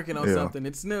 hey, I'm working on something.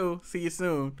 It's new. See you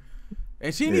soon.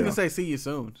 And she didn't even say see you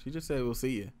soon. She just said we'll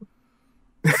see you.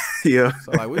 Yeah.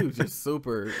 So like, we was just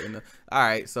super all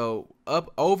right, so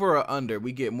up, over, or under,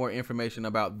 we get more information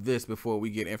about this before we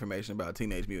get information about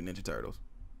Teenage Mutant Ninja Turtles?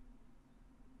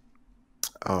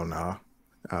 Oh no.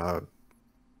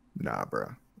 Nah, bro.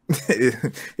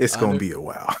 It's gonna be a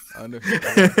while. Under.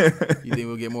 You think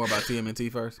we'll get more about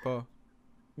TMNT first, Paul?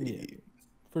 Yeah,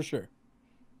 for sure.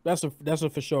 That's a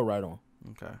for sure right on.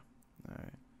 Okay. All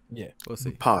right. Yeah. We'll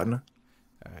see. Partner.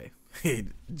 All right.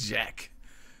 Jack.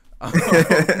 All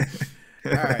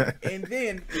right, and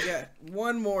then we got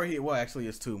one more here. Well, actually,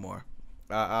 it's two more.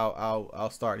 I'll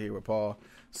start here with Paul.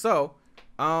 So,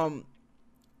 I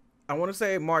want to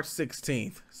say March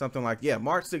 16th, something like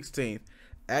March 16th.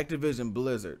 Activision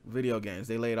Blizzard video games,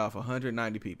 they laid off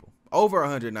 190 people, over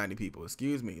 190 people.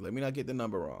 Excuse me, let me not get the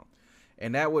number wrong.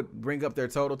 And that would bring up their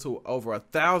total to over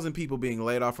 1,000 people being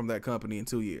laid off from that company in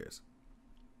 2 years.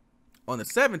 On the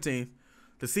 17th.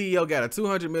 The CEO got a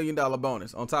 $200 million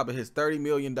bonus on top of his $30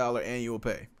 million annual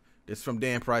pay. This is from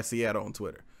Dan Price Seattle on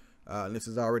Twitter. This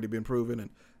has already been proven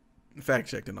and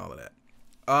fact-checked and all of that.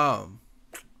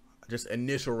 Just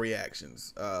initial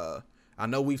reactions. I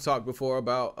know we've talked before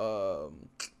about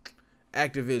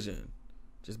Activision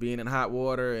just being in hot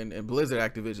water, and Blizzard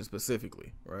Activision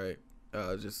specifically, right?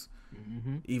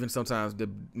 Even sometimes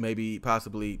maybe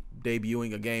possibly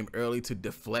debuting a game early to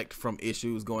deflect from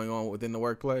issues going on within the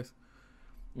workplace.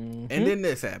 And then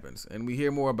this happens, and we hear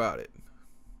more about it,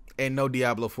 and no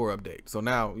Diablo 4 update. So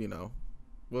now, you know,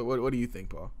 what do you think,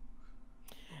 Paul?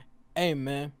 Hey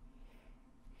man,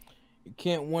 you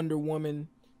can't Wonder Woman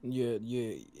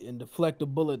and deflect the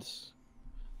bullets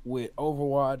with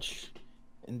Overwatch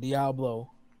and Diablo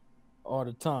all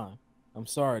the time. I'm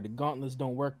sorry, the gauntlets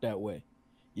don't work that way.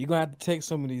 You're gonna have to take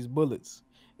some of these bullets.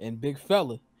 And big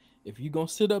fella, if you gonna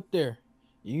sit up there,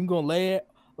 you gonna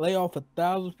lay off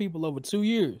 1,000 people over 2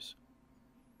 years,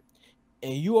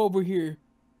 and you over here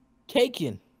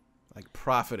caking, like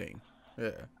profiting.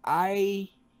 Yeah, I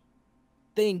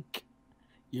think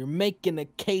you're making a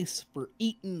case for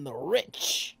eating the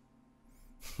rich.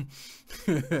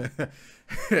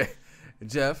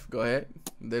 Jeff, go ahead.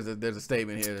 There's a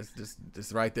statement here that's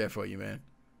just right there for you, man.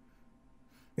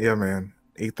 Yeah, man.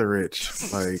 Eat the rich.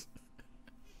 Like,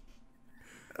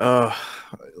 Uh,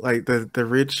 like the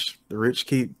rich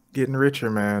keep getting richer,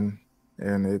 man,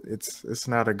 and it's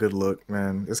not a good look,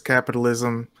 man. It's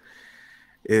capitalism.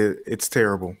 It's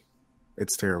terrible.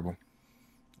 It's terrible.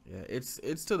 Yeah,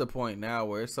 it's to the point now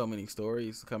where there's so many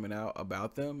stories coming out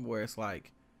about them where it's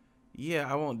like,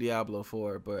 yeah, I want Diablo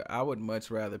 4, but I would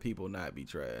much rather people not be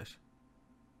trash.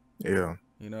 Yeah.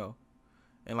 You know?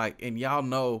 And like, and y'all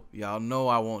know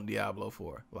I want Diablo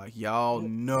 4. Like y'all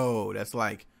know that's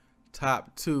like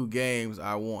top 2 games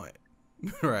I want.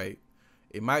 Right?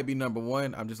 It might be number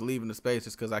 1. I'm just leaving the space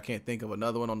just because I can't think of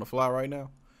another one on the fly right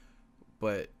now.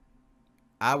 But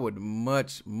I would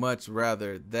much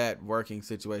rather that working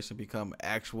situation become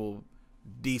actual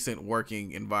decent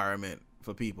working environment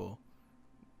for people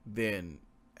than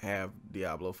have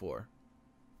Diablo 4.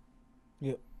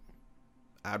 Yep.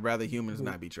 I'd rather humans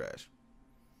Agreed. not be trash.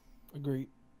 Agreed.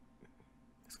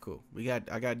 It's cool.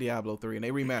 I got Diablo 3 and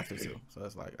they remastered too. So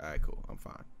it's like, all right, cool. I'm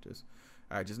fine.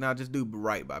 Just do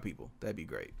right by people. That'd be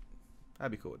great.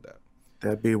 I'd be cool with that.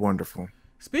 That'd be wonderful.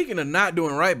 Speaking of not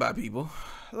doing right by people,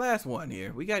 last one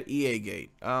here. We got EA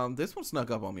Gate. This one snuck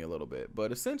up on me a little bit,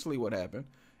 but essentially what happened,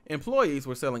 employees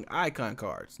were selling icon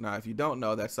cards. Now, if you don't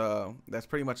know, that's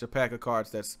pretty much a pack of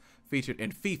cards that's featured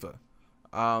in FIFA.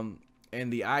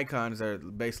 And the icons are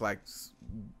based like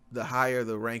the higher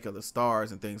the rank of the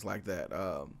stars and things like that.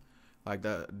 Like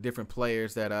the different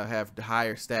players that have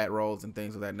higher stat rolls and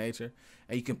things of that nature.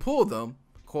 And you can pull them,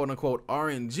 quote unquote,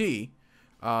 RNG,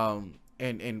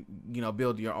 and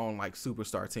build your own like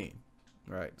superstar team,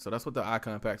 right? So that's what the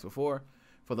icon packs were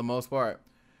for the most part.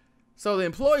 So the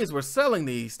employees were selling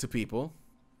these to people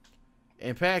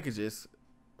in packages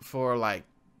for like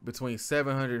between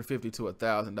 $750 to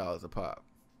 $1,000 a pop.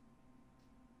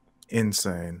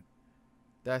 Insane.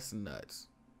 That's nuts.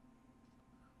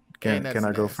 Can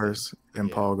I go first and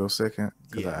Yeah. Paul go second?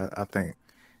 Because Yeah.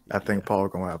 I think Paul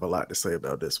gonna have a lot to say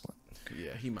about this one.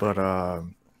 Yeah, he might. But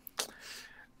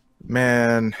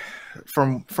man,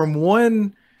 from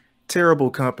one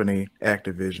terrible company,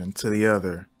 Activision, to the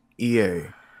other, EA,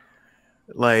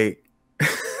 like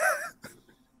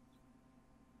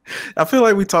I feel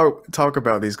like we talk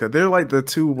about these because they're like the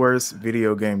 2 worst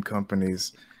video game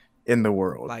companies in the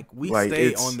world. Like we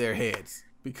stay on their heads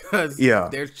because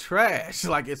they're trash.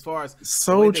 Like as far as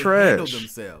so the way they handle trash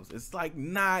themselves, it's like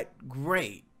not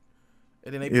great.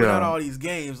 And then they put out all these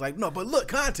games like, no, but look,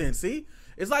 content, see?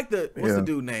 It's like what's the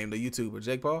dude name, the YouTuber,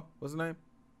 Jake Paul? What's his name?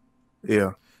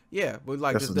 Yeah. Yeah, but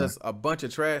like just does a bunch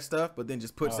of trash stuff, but then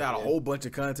just puts out a whole bunch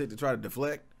of content to try to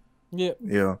deflect. Yep.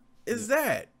 Yeah. Is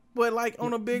that? But like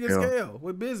on a bigger scale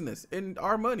with business and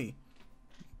our money.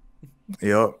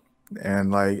 Yep.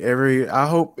 And like I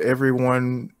hope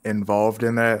everyone involved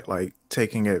in that, like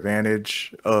taking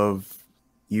advantage of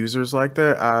users like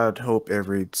that, I'd hope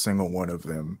every single one of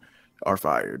them are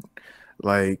fired.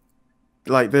 Like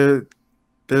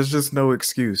there's just no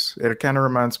excuse. It kind of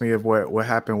reminds me of what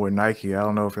happened with Nike. I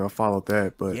don't know if y'all followed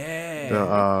that, but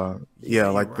the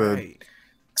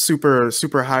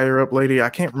super higher up lady. I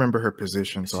can't remember her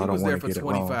position, so I don't want to get it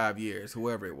wrong. 25 years,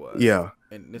 whoever it was. Yeah,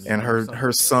 and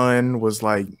her son was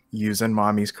like using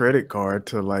mommy's credit card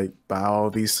to like buy all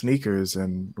these sneakers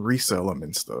and resell them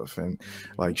and stuff, and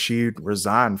like she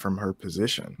resigned from her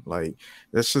position. Like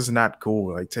that's just not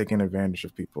cool. Like taking advantage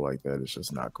of people like that is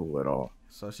just not cool at all.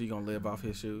 So she gonna live off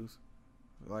his shoes,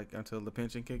 like until the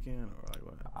pension kick in, or like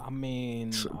what? I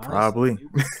mean, probably.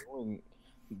 Honestly,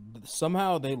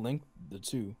 somehow they linked the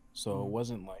two, so it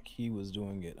wasn't like he was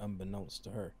doing it unbeknownst to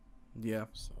her. Yeah.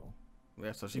 So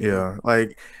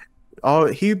like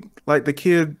the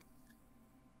kid,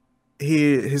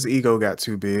 his ego got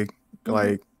too big.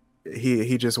 Like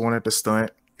he just wanted to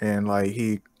stunt, and like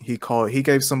he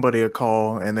gave somebody a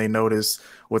call, and they noticed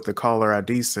what the caller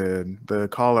ID said. The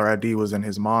caller ID was in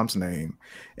his mom's name,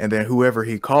 and then whoever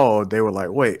he called, they were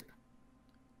like, wait,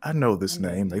 I know this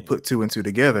name. They put 2 and 2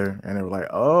 together, and they were like,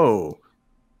 oh,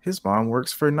 his mom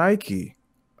works for Nike.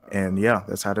 And yeah,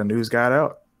 that's how the news got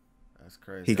out. That's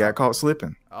crazy. He got caught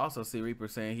slipping. I also see Reaper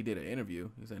saying he did an interview.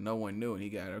 He said no one knew, and he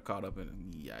got her caught up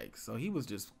in yikes. So he was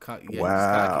just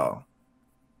wow.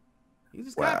 He's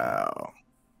just wow.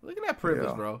 Look at that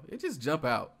privilege, bro. It just jump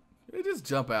out. It just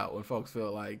jump out when folks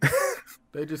feel like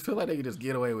they just feel like they can just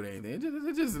get away with anything.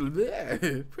 It just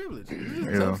privilege. It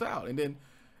just jumps out, and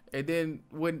then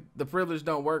when the privilege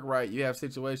don't work right, you have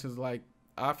situations like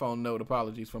iPhone note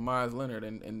apologies from Myers Leonard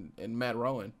and Matt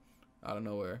Rowan out of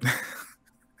nowhere.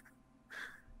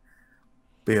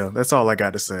 But yeah, that's all I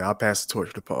got to say. I'll pass the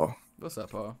torch to Paul. What's up,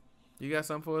 Paul? You got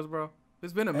something for us, bro?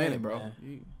 It's been a minute, bro.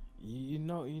 You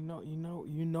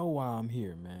know why I'm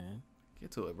here, man.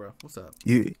 Get to it, bro. What's up?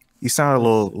 You sound a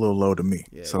little low to me.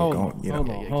 Yeah. So Hold go, on, you know.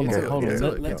 hold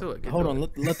on. Hold on.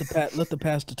 Let the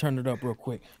pastor turn it up real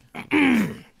quick.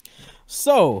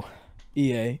 So,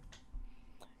 EA,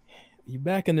 you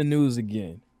back in the news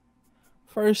again.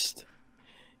 First,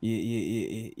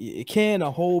 you can a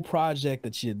whole project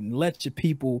that you let your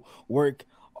people work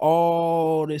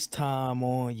all this time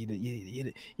on.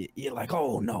 You're like,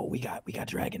 oh no, we got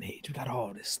Dragon Age, we got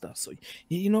all this stuff. So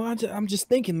I'm just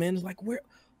thinking, man, it's like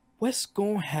what's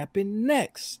gonna happen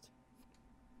next?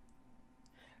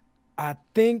 I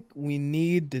think we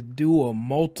need to do a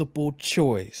multiple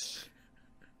choice.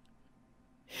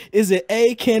 Is it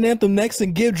A, can Anthem next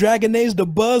and give Dragon Age the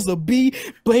buzz, or B,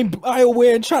 blame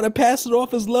BioWare and try to pass it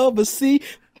off as love, or C,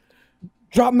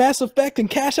 drop Mass Effect and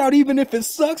cash out even if it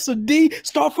sucks, or D,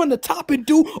 start from the top and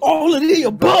do all of the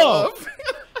above?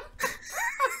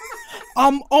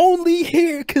 I'm only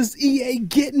here because EA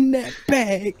getting that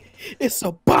bag. It's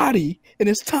a body, and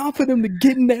it's time for them to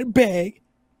get in that bag.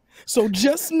 So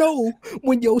just know,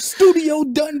 when your studio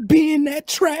done being that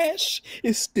trash,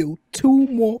 it's still 2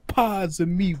 more pods of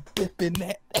me whipping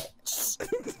that ass.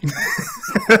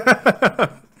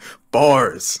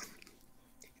 Bars.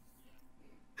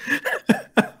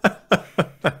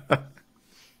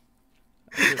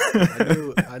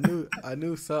 I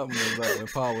knew something was up when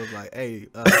Paul was like, "Hey,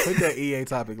 put that EA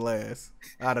topic last."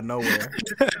 Out of nowhere,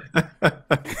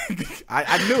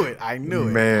 I knew it. I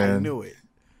knew it.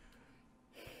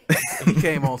 He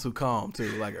came on too calm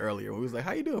too, like earlier. We was like,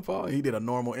 "How you doing, Paul?" He did a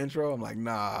normal intro. I'm like,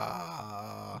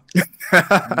 "Nah,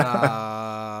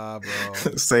 bro."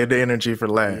 Save the energy for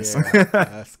last. Yeah,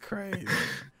 that's crazy.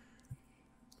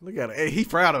 Look at it. Hey, he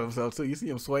proud of himself too. You see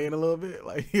him swaying a little bit,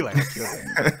 like he like,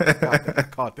 I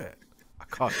caught that.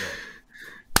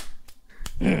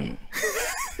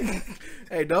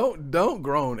 Hey, don't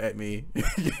groan at me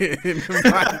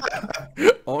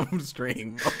on the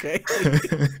stream, okay?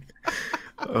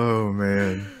 Oh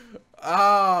man.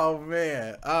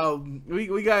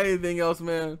 We got anything else,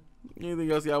 man?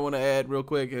 Anything else y'all want to add real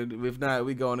quick? And if not,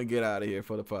 we going to get out of here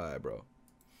for the pod, bro.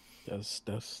 That's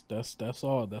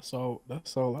all. That's all I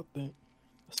think.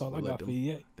 That's all I got for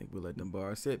EA. I think we let them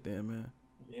bars sit then, man.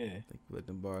 Yeah. I think we let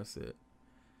them bars sit.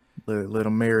 Let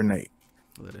them marinate.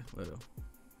 Let them.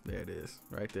 There it is,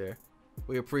 right there.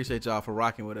 We appreciate y'all for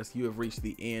rocking with us. You have reached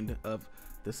the end of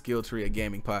the Skill Tree of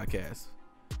Gaming podcast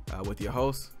with your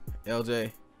hosts,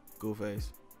 LJ,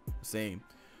 Goofface, Same.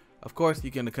 Of course, you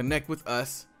can connect with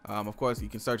us. Of course, you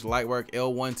can search Lightwork,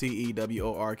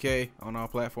 LYTEWORK, on all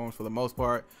platforms for the most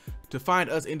part. To find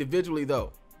us individually,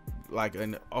 though,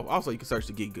 and also you can search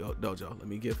the Geek Dojo. Let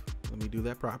me do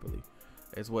that properly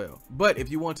as well. But if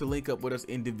you want to link up with us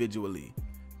individually,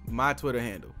 my Twitter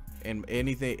handle and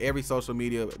every social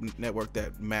media network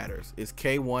that matters is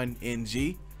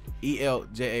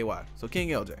K1NGELJAY. So King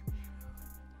LJ.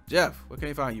 Jeff, where can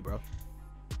they find you, bro?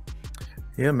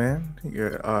 Yeah, man.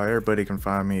 Everybody can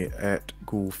find me at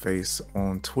Ghoulface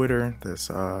on Twitter. That's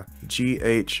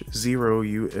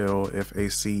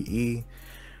GH0ULFACE.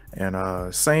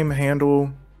 And same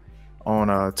handle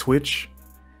on Twitch,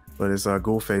 but it's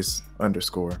Ghoulface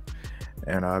 _.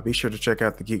 And be sure to check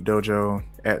out the Geek Dojo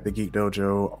at the Geek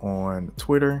Dojo on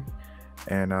Twitter,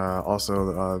 and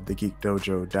also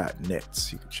thegeekdojo.net.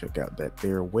 So you can check out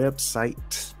their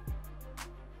website.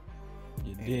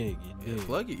 You dig. You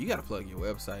gotta plug your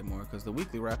website more, because the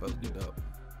weekly wrap ups be dope.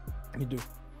 You do.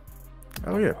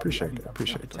 Oh yeah, appreciate that.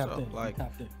 So, like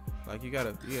you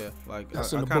gotta, I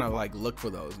kind of like look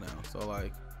for those now. So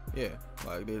like, yeah,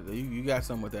 like you got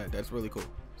some with that. That's really cool.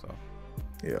 So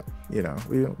yeah,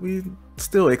 we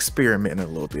still experimenting a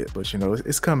little bit, but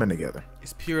it's coming together.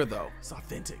 It's pure though. It's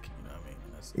authentic. You know what I mean?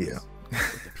 That's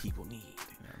what the people need.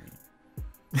 You know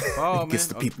what I mean? Oh, Gets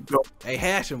the people go. Hey,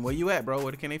 Hashem, where you at, bro?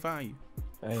 Where can they find you?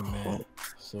 Hey man,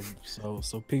 so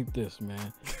peep this,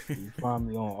 man. You find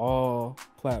me on all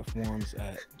platforms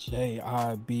at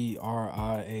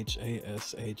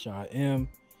JIBRIHASHIM,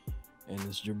 and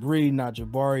it's Jabri, not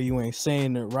Jabari. You ain't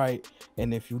saying it right,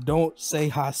 and if you don't say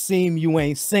Hasim, you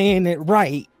ain't saying it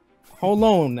right. Hold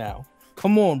on now,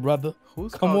 come on, brother.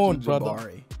 Come on, brother.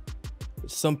 Jabari?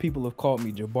 Some people have called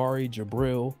me Jabari,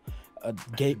 Jabril,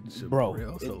 bro.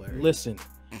 Listen.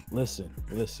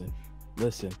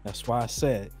 That's why I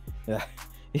said the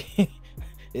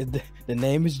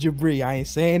name is Jabri. I ain't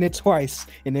saying it twice.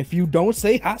 And if you don't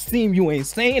say Hasim, you ain't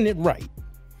saying it right.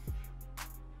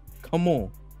 Come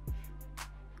on.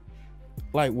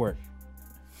 Light work.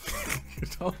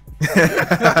 All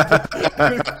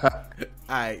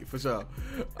right, for sure.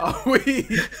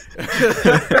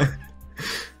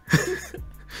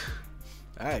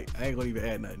 All right, I ain't gonna even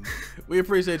add nothing. We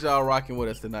appreciate y'all rocking with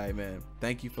us tonight, man.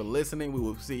 Thank you for listening. We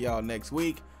will see y'all next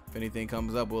week. If anything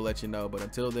comes up, we'll let you know. But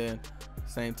until then,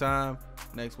 same time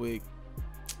next week.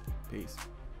 Peace.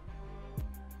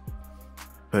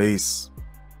 Peace.